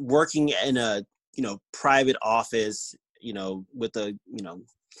working in a private office, with a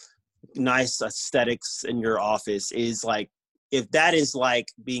nice aesthetics in your office is like, if that is like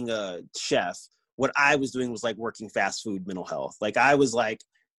being a chef, what I was doing was like working fast food mental health. Like, I was like,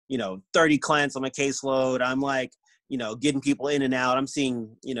 30 clients on my caseload. I'm like, getting people in and out. I'm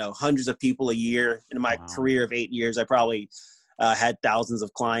seeing, hundreds of people a year. In my career of 8 years, I probably had thousands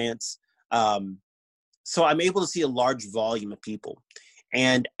of clients. So I'm able to see a large volume of people.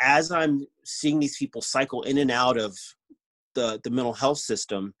 And as I'm seeing these people cycle in and out of the mental health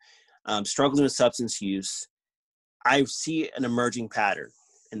system, struggling with substance use, I see an emerging pattern.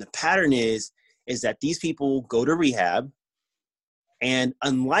 And the pattern is that these people go to rehab, and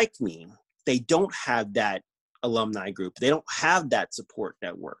unlike me, they don't have that alumni group. They don't have that support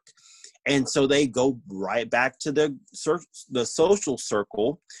network. And so they go right back to the social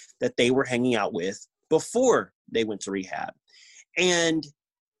circle that they were hanging out with before they went to rehab. And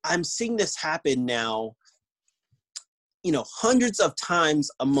I'm seeing this happen now, hundreds of times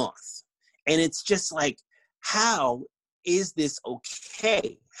a month. And it's just like, how is this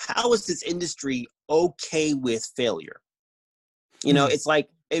okay? How is this industry okay with failure? It's like,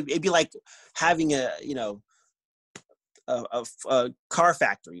 it'd be like having a car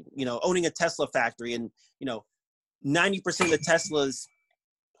factory, owning a Tesla factory, and 90% of the Teslas.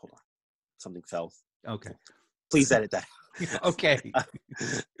 Hold on, something fell. Okay. Please edit that. Okay.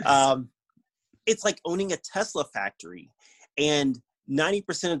 It's like owning a Tesla factory, and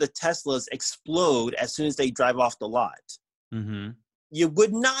 90% of the Teslas explode as soon as they drive off the lot. Mm-hmm. You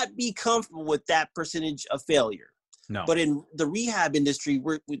would not be comfortable with that percentage of failure. No. But in the rehab industry,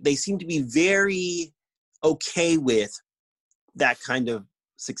 they seem to be very okay with that kind of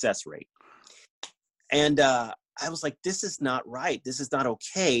success rate. And I was like, this is not right. This is not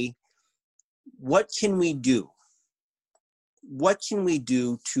okay. What can we do? What can we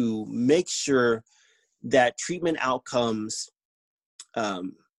do to make sure that treatment outcomes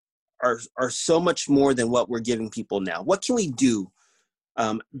are so much more than what we're giving people now? What can we do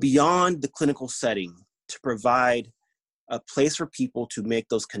beyond the clinical setting to provide a place for people to make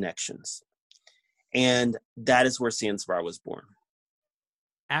those connections? And that is where Sandsbar was born.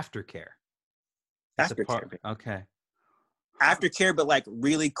 Aftercare. Aftercare. Okay. Aftercare, but like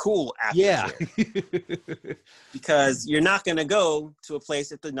really cool aftercare. Yeah. Because you're not going to go to a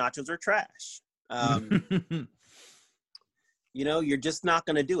place if the nachos are trash. You're just not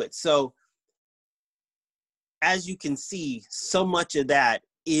going to do it. So as you can see, so much of that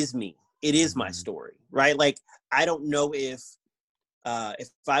is me. It is my story, right? Like, I don't know if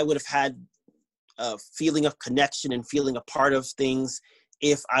I would have had a feeling of connection and feeling a part of things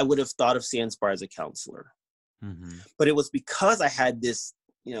if I would have thought of Sandsbar as a counselor. Mm-hmm. But it was because I had this,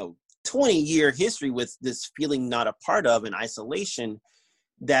 20-year history with this feeling not a part of and isolation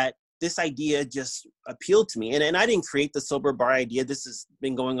that this idea just appealed to me. And I didn't create the sober bar idea. This has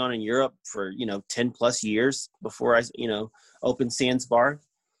been going on in Europe for, 10 plus years before I, opened Sandsbar.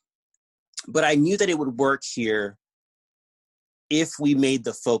 But I knew that it would work here if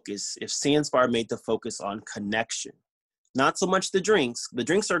Sandsbar made the focus on connection. Not so much the drinks. The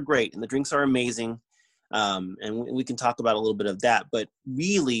drinks are great and the drinks are amazing. And we can talk about a little bit of that. But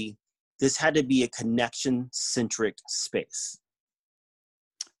really, this had to be a connection-centric space.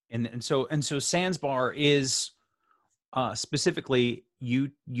 And so Sandsbar is specifically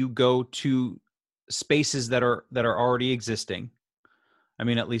you go to spaces that are already existing. I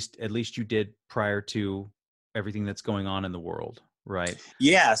mean, at least you did prior to everything that's going on in the world, right?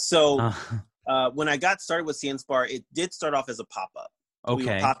 Yeah. So when I got started with Sandsbar, it did start off as a pop-up. Okay. We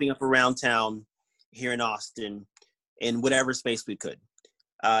were popping up around town here in Austin in whatever space we could.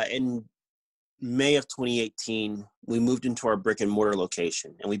 In May of 2018, we moved into our brick and mortar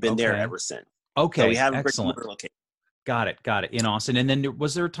location, and we've been there ever since. Okay. So we have a brick Excellent. and mortar location. Got it. In Austin. And then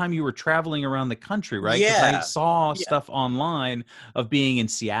was there a time you were traveling around the country, right? Yeah. I saw stuff online of being in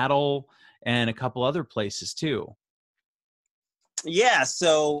Seattle and a couple other places too. Yeah.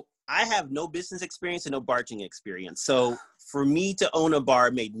 So I have no business experience and no bartending experience. So for me to own a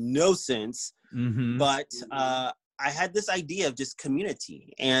bar made no sense. Mm-hmm. But I had this idea of just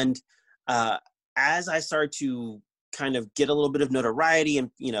community. And as I started to kind of get a little bit of notoriety and,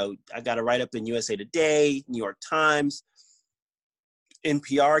 I got a write-up in USA Today, New York Times,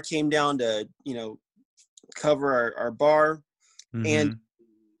 NPR came down to, cover our bar. Mm-hmm. And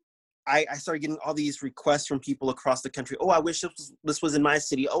I started getting all these requests from people across the country. Oh, I wish this was in my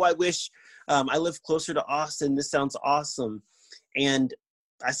city. Oh, I wish I lived closer to Austin. This sounds awesome. And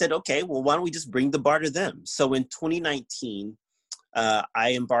I said, okay, well, why don't we just bring the bar to them? So in 2019,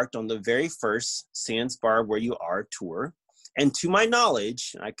 I embarked on the very first Sandsbar Where You Are tour. And to my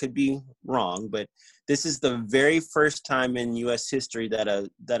knowledge, I could be wrong, but this is the very first time in U.S. history that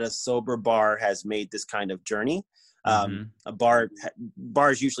a sober bar has made this kind of journey.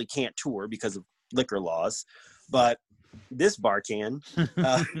 Bars usually can't tour because of liquor laws, but this bar can.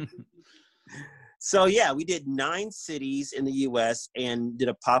 So yeah, we did 9 cities in the U.S. and did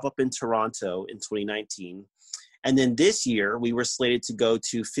a pop-up in Toronto in 2019. And then this year, we were slated to go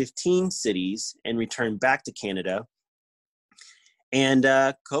to 15 cities and return back to Canada. And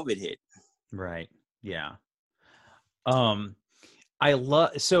COVID hit. Right. Yeah. I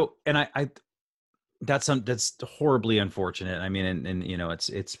love that's horribly unfortunate. I mean, and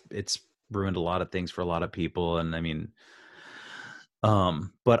it's ruined a lot of things for a lot of people. And I mean,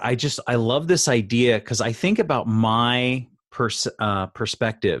 but I love this idea because I think about my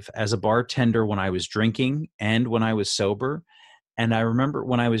perspective as a bartender when I was drinking and when I was sober. And I remember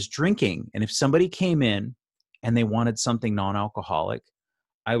when I was drinking, and if somebody came in and they wanted something non-alcoholic,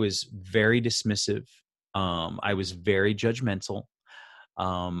 I was very dismissive. I was very judgmental.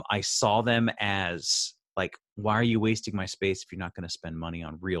 I saw them as like, why are you wasting my space if you're not going to spend money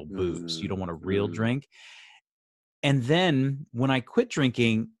on real booze? You don't want a real drink. And then when I quit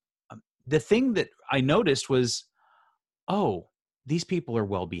drinking, the thing that I noticed was, oh, these people are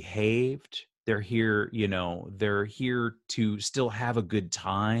well behaved. They're here, they're here to still have a good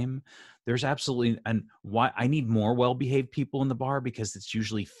time. There's absolutely, and why I need more well behaved people in the bar, because it's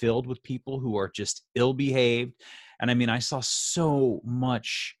usually filled with people who are just ill behaved. And I mean, I saw so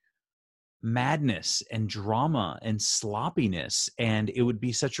much madness and drama and sloppiness, and it would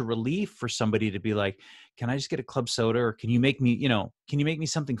be such a relief for somebody to be like, can I just get a club soda, or can you make me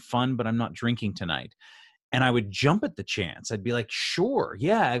something fun, but I'm not drinking tonight? And I would jump at the chance. I'd be like, sure,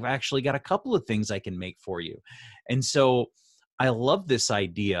 yeah, I've actually got a couple of things I can make for you. And so I love this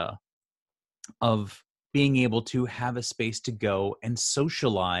idea of being able to have a space to go and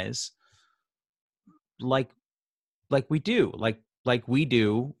socialize like we do,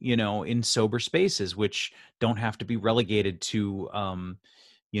 in sober spaces, which don't have to be relegated to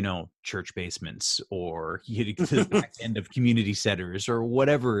church basements or the back end of community centers or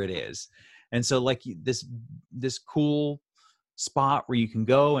whatever it is. And so like this cool spot where you can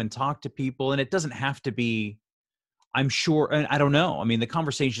go and talk to people, and it doesn't have to be, I'm sure, and I don't know, I mean, the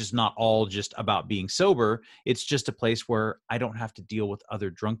conversation is not all just about being sober. It's just a place where I don't have to deal with other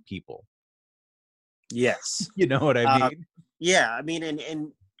drunk people. Yes. You know what I mean? Yeah. I mean,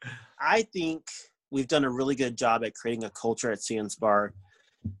 and I think we've done a really good job at creating a culture at Sands Bar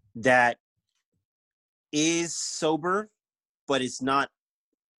that is sober, but it's not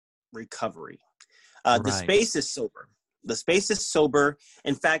recovery. Right. The space is sober. The space is sober.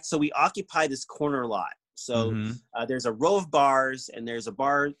 In fact, so we occupy this corner lot. So there's a row of bars, and there's a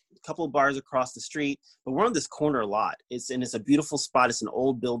couple of bars across the street, but we're on this corner lot. It's a beautiful spot. It's an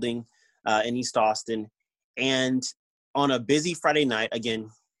old building in East Austin. And on a busy Friday night, again,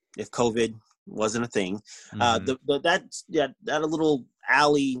 if COVID wasn't a thing, that little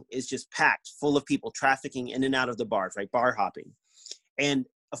alley is just packed full of people trafficking in and out of the bars, right? Bar hopping. And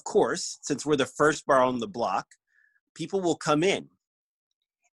of course, since we're the first bar on the block, people will come in.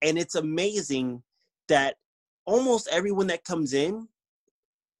 And it's amazing that almost everyone that comes in,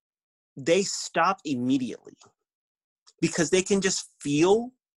 they stop immediately because they can just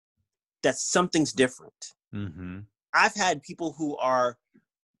feel that something's different. Mm-hmm. I've had people who are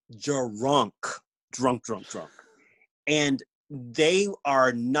drunk, and they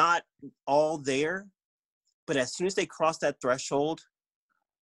are not all there, but as soon as they cross that threshold,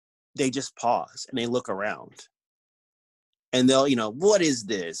 they just pause and they look around, and they'll, what is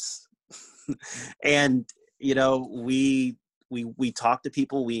this? And we talk to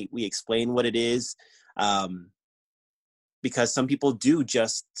people, we explain what it is, because some people do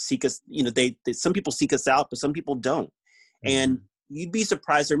just seek us, some people seek us out, but some people don't. Mm-hmm. And you'd be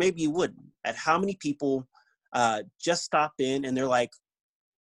surprised, or maybe you wouldn't, at how many people just stop in and they're like,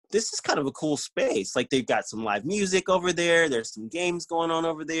 this is kind of a cool space. Like, they've got some live music over there. There's some games going on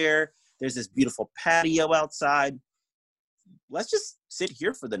over there. There's this beautiful patio outside. Let's just sit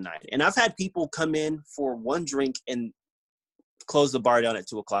here for the night. And I've had people come in for one drink and close the bar down at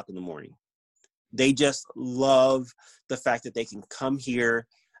 2:00 in the morning. They just love the fact that they can come here.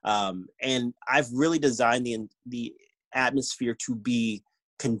 And I've really designed the atmosphere to be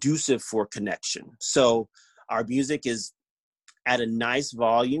conducive for connection. So our music is at a nice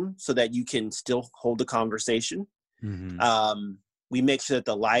volume so that you can still hold the conversation. Mm-hmm. We make sure that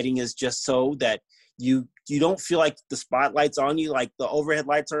the lighting is just so that you don't feel like the spotlight's on you, like the overhead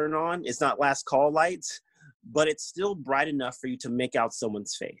lights aren't on. It's not last call lights, but it's still bright enough for you to make out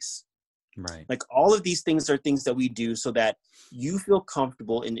someone's face. Right. Like, all of these things are things that we do so that you feel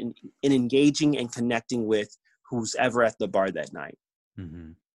comfortable in engaging and connecting with who's ever at the bar that night.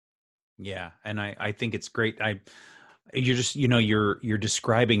 Mm-hmm. Yeah. And I think it's great. You're just, you're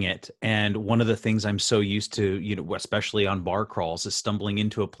describing it. And one of the things I'm so used to, especially on bar crawls, is stumbling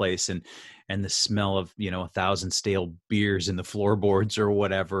into a place and the smell of, 1,000 stale beers in the floorboards or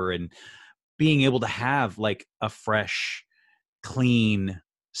whatever, and being able to have like a fresh, clean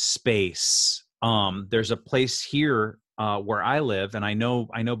space. There's a place here where I live, and I know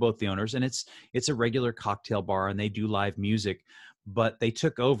both the owners, and it's a regular cocktail bar, and they do live music, but they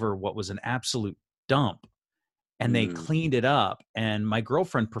took over what was an absolute dump, and they cleaned it up. And my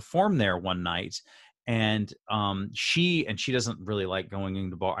girlfriend performed there one night, and she doesn't really like going in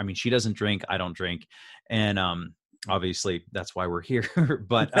the bar. I mean, she doesn't drink, I don't drink, and obviously that's why we're here.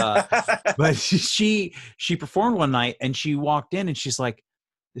 but she performed one night, and she walked in and she's like,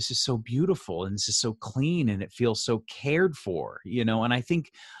 this is so beautiful, and this is so clean, and it feels so cared for, and I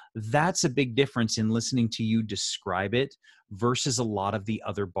think that's a big difference in listening to you describe it versus a lot of the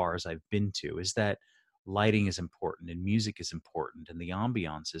other bars I've been to, is that lighting is important and music is important and the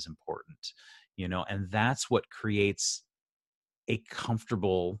ambiance is important, and that's what creates a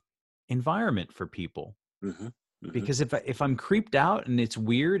comfortable environment for people. Mm-hmm. Mm-hmm. Because if I'm creeped out and it's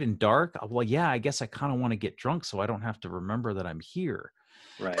weird and dark, well, yeah, I guess I kind of want to get drunk so I don't have to remember that I'm here.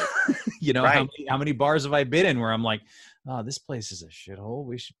 Right. Right. How many bars have I been in where I'm like, oh, this place is a shithole.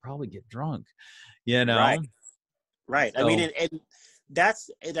 We should probably get drunk, Right. Right. So, I mean,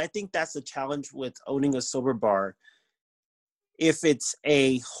 and I think that's the challenge with owning a sober bar. If it's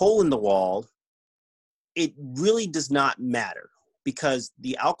a hole in the wall, it really does not matter, because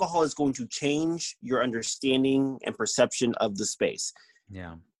the alcohol is going to change your understanding and perception of the space.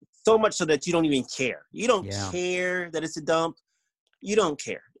 Yeah. So much so that you don't even care. You don't Yeah. care that it's a dump. You don't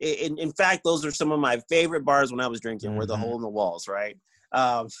care. In fact, those are some of my favorite bars when I was drinking, were the hole in the walls, right?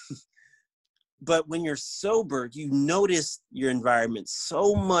 But when you're sober, you notice your environment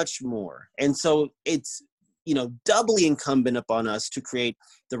so much more. And so it's, doubly incumbent upon us to create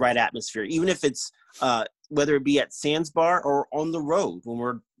the right atmosphere, even if it's, whether it be at Sands Bar or on the road when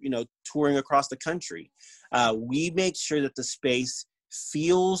we're, touring across the country. We make sure that the space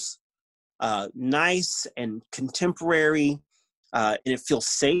feels nice and contemporary, and it feels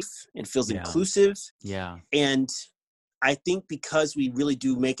safe and feels inclusive. Yeah. And I think because we really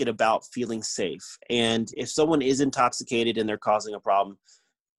do make it about feeling safe, and if someone is intoxicated and they're causing a problem,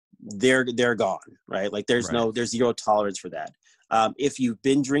 they're gone, right? Like there's zero tolerance for that. If you've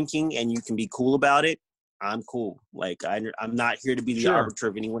been drinking and you can be cool about it, I'm cool. Like I'm not here to be the arbiter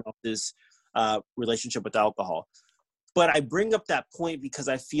of anyone else's relationship with alcohol. But I bring up that point because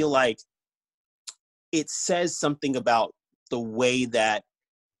I feel like it says something about the way that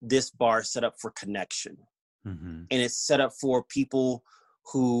this bar is set up for connection. And it's set up for people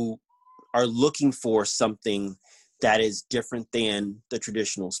who are looking for something that is different than the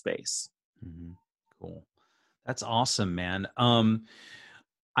traditional space. Cool. That's awesome, man.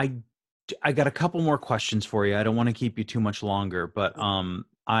 I got a couple more questions for you. I don't want to keep you too much longer, but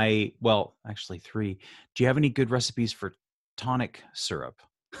actually 3. Do you have any good recipes for tonic syrup?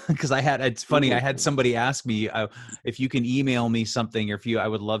 Because it's funny. I had somebody ask me if you can email me something, or I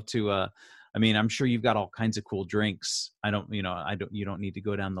would love to. I'm sure you've got all kinds of cool drinks. You don't need to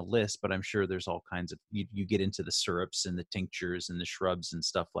go down the list, but I'm sure there's all kinds of, you get into the syrups and the tinctures and the shrubs and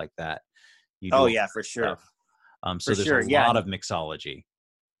stuff like that. Yeah, for sure. So there's a lot of mixology.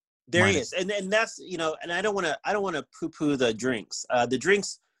 There is. And that's, and I don't want to poo-poo the drinks. The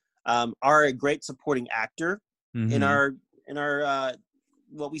drinks are a great supporting actor in our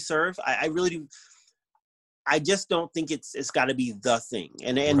what we serve. I really do. I just don't think it's got to be the thing.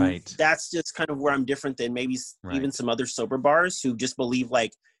 And that's just kind of where I'm different than maybe even some other sober bars who just believe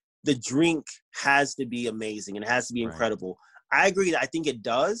like the drink has to be amazing and it has to be incredible. I agree that I think it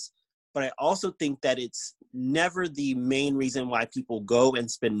does, but I also think that it's never the main reason why people go and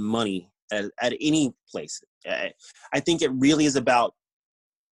spend money at any place. I think it really is about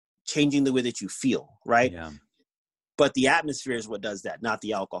changing the way that you feel, right? Yeah. But the atmosphere is what does that, not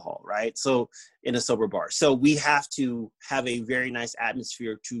the alcohol, right? So in a sober bar. So we have to have a very nice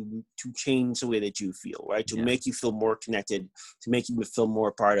atmosphere to change the way that you feel, right? To make you feel more connected, to make you feel more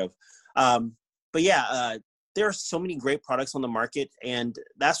a part of. There are so many great products on the market, and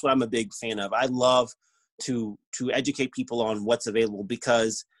that's what I'm a big fan of. I love to educate people on what's available,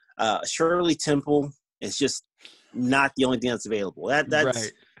 because Shirley Temple is just not the only thing that's available.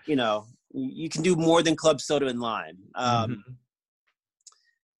 That's you can do more than club soda and lime.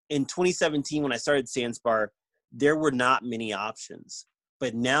 In 2017, when I started Sands Bar, there were not many options,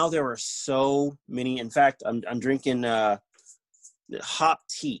 but now there are so many. In fact, I'm drinking hop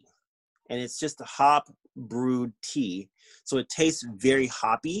tea, and it's just a hop brewed tea, so it tastes very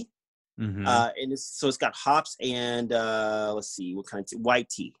hoppy. And it's got hops and let's see what kind of tea, white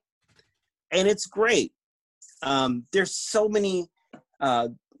tea, and it's great. There's so many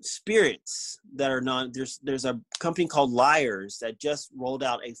spirits that are there's a company called Liars that just rolled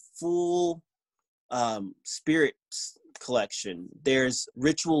out a full spirits collection. There's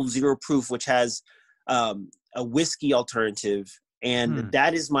Ritual Zero Proof, which has a whiskey alternative, and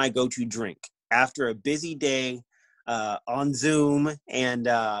that is my go-to drink after a busy day on Zoom and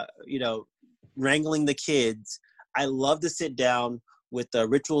wrangling the kids. I love to sit down with the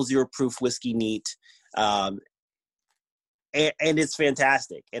Ritual Zero Proof whiskey neat. And it's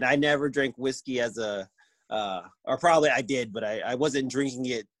fantastic. And I never drank whiskey as or probably I did, but I wasn't drinking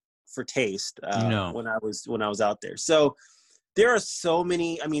it for taste when I was out there. So there are so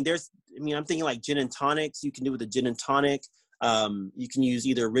many. I'm thinking like gin and tonics. You can do with a gin and tonic. You can use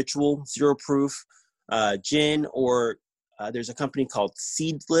either Ritual Zero Proof gin, or there's a company called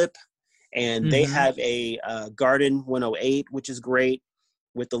Seedlip, And they have a Garden 108, which is great,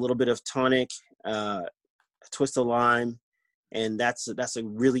 with a little bit of tonic, a twist of lime, and that's a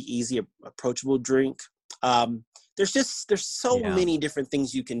really easy, approachable drink. There's so many different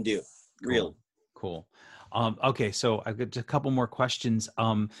things you can do. Really cool. Okay, so I've got a couple more questions.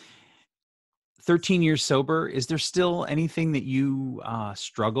 13 years sober, is there still anything that you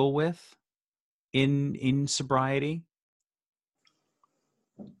struggle with in sobriety?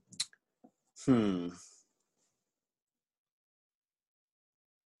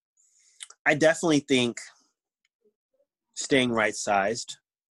 I definitely think staying right-sized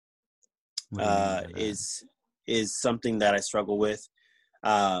is something that I struggle with.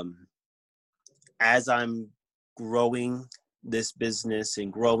 As I'm growing this business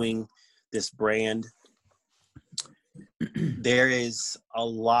and growing this brand, there is a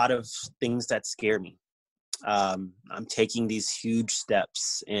lot of things that scare me. I'm taking these huge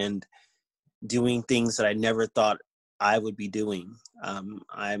steps and doing things that I never thought I would be doing.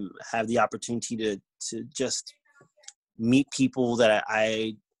 I have the opportunity to just meet people that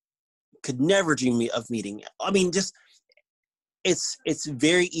I could never dream of meeting. I mean, just it's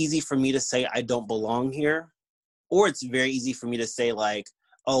very easy for me to say I don't belong here, or it's very easy for me to say like,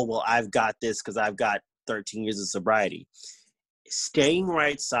 oh, well, I've got this because I've got 13 years of sobriety. Staying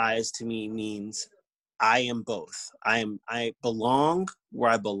right-sized to me means I am both. I belong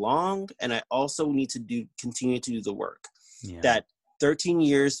where I belong, and I also need to continue to do the work. Yeah. That 13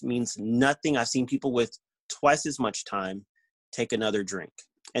 years means nothing. I've seen people with twice as much time take another drink.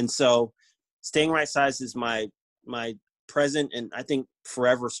 And so staying right-sized is my present and I think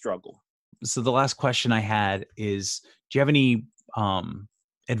forever struggle. So the last question I had is, do you have any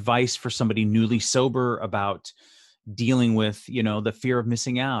advice for somebody newly sober about dealing with, the fear of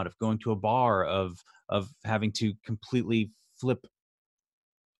missing out, of going to a bar, of having to completely flip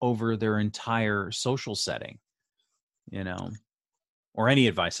over their entire social setting, or any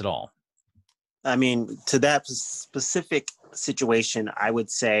advice at all? I mean, to that specific situation, I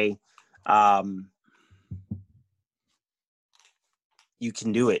would say, you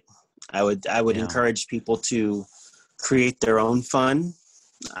can do it. I would encourage people to create their own fun.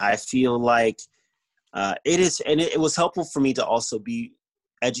 I feel like it is, and it was helpful for me to also be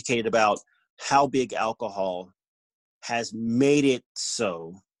educated about how big alcohol has made it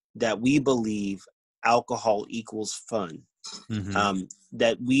so that we believe alcohol equals fun.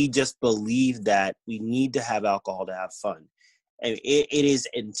 That we just believe that we need to have alcohol to have fun. And it is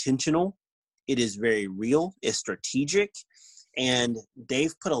intentional. It is very real. It's strategic. And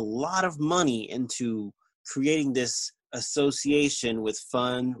they've put a lot of money into creating this association with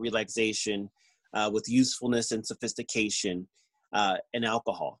fun, relaxation, with usefulness and sophistication, and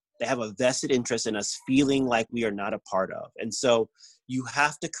alcohol. They have a vested interest in us feeling like we are not a part of. And so you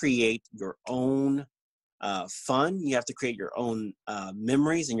have to create your own fun. You have to create your own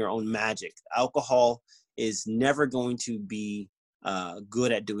memories and your own magic. Alcohol is never going to be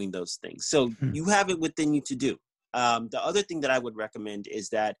good at doing those things. So you have it within you to do. The other thing that I would recommend is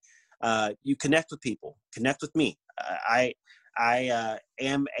that you connect with people. Connect with me. I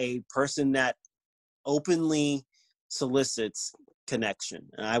am a person that openly solicits connection.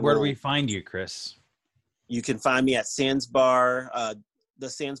 And Where do we find you, Chris? You can find me at Sandsbar,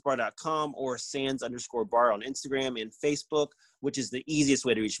 thesandsbar.com, or sands_bar on Instagram and Facebook, which is the easiest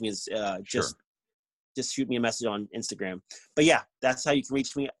way to reach me is just shoot me a message on Instagram. But yeah, that's how you can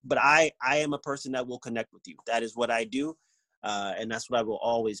reach me. But I am a person that will connect with you. That is what I do. And that's what I will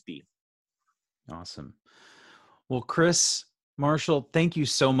always be. Awesome. Well, Chris Marshall, thank you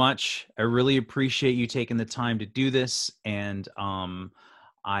so much. I really appreciate you taking the time to do this. And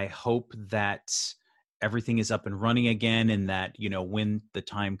I hope that everything is up and running again, and that, when the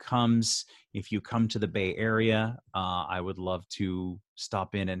time comes, if you come to the Bay Area, I would love to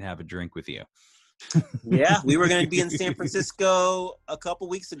stop in and have a drink with you. Yeah, we were going to be in San Francisco a couple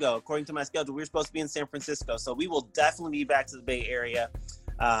weeks ago. According to my schedule, we were supposed to be in San Francisco. So we will definitely be back to the Bay Area.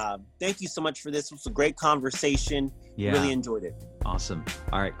 Thank you so much for this. It was a great conversation. Yeah. Really enjoyed it. Awesome.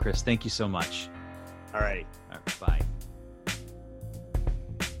 All right, Chris, thank you so much. All right. All right, bye.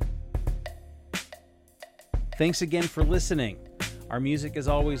 Thanks again for listening. Our music, as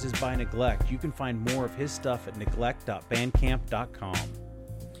always, is by Neglect. You can find more of his stuff at neglect.bandcamp.com.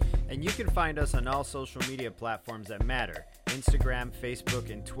 And you can find us on all social media platforms that matter: Instagram,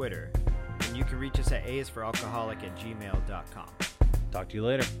 Facebook, and Twitter. And you can reach us at aisforalcoholic@gmail.com. Talk to you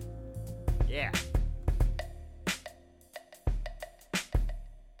later. Yeah.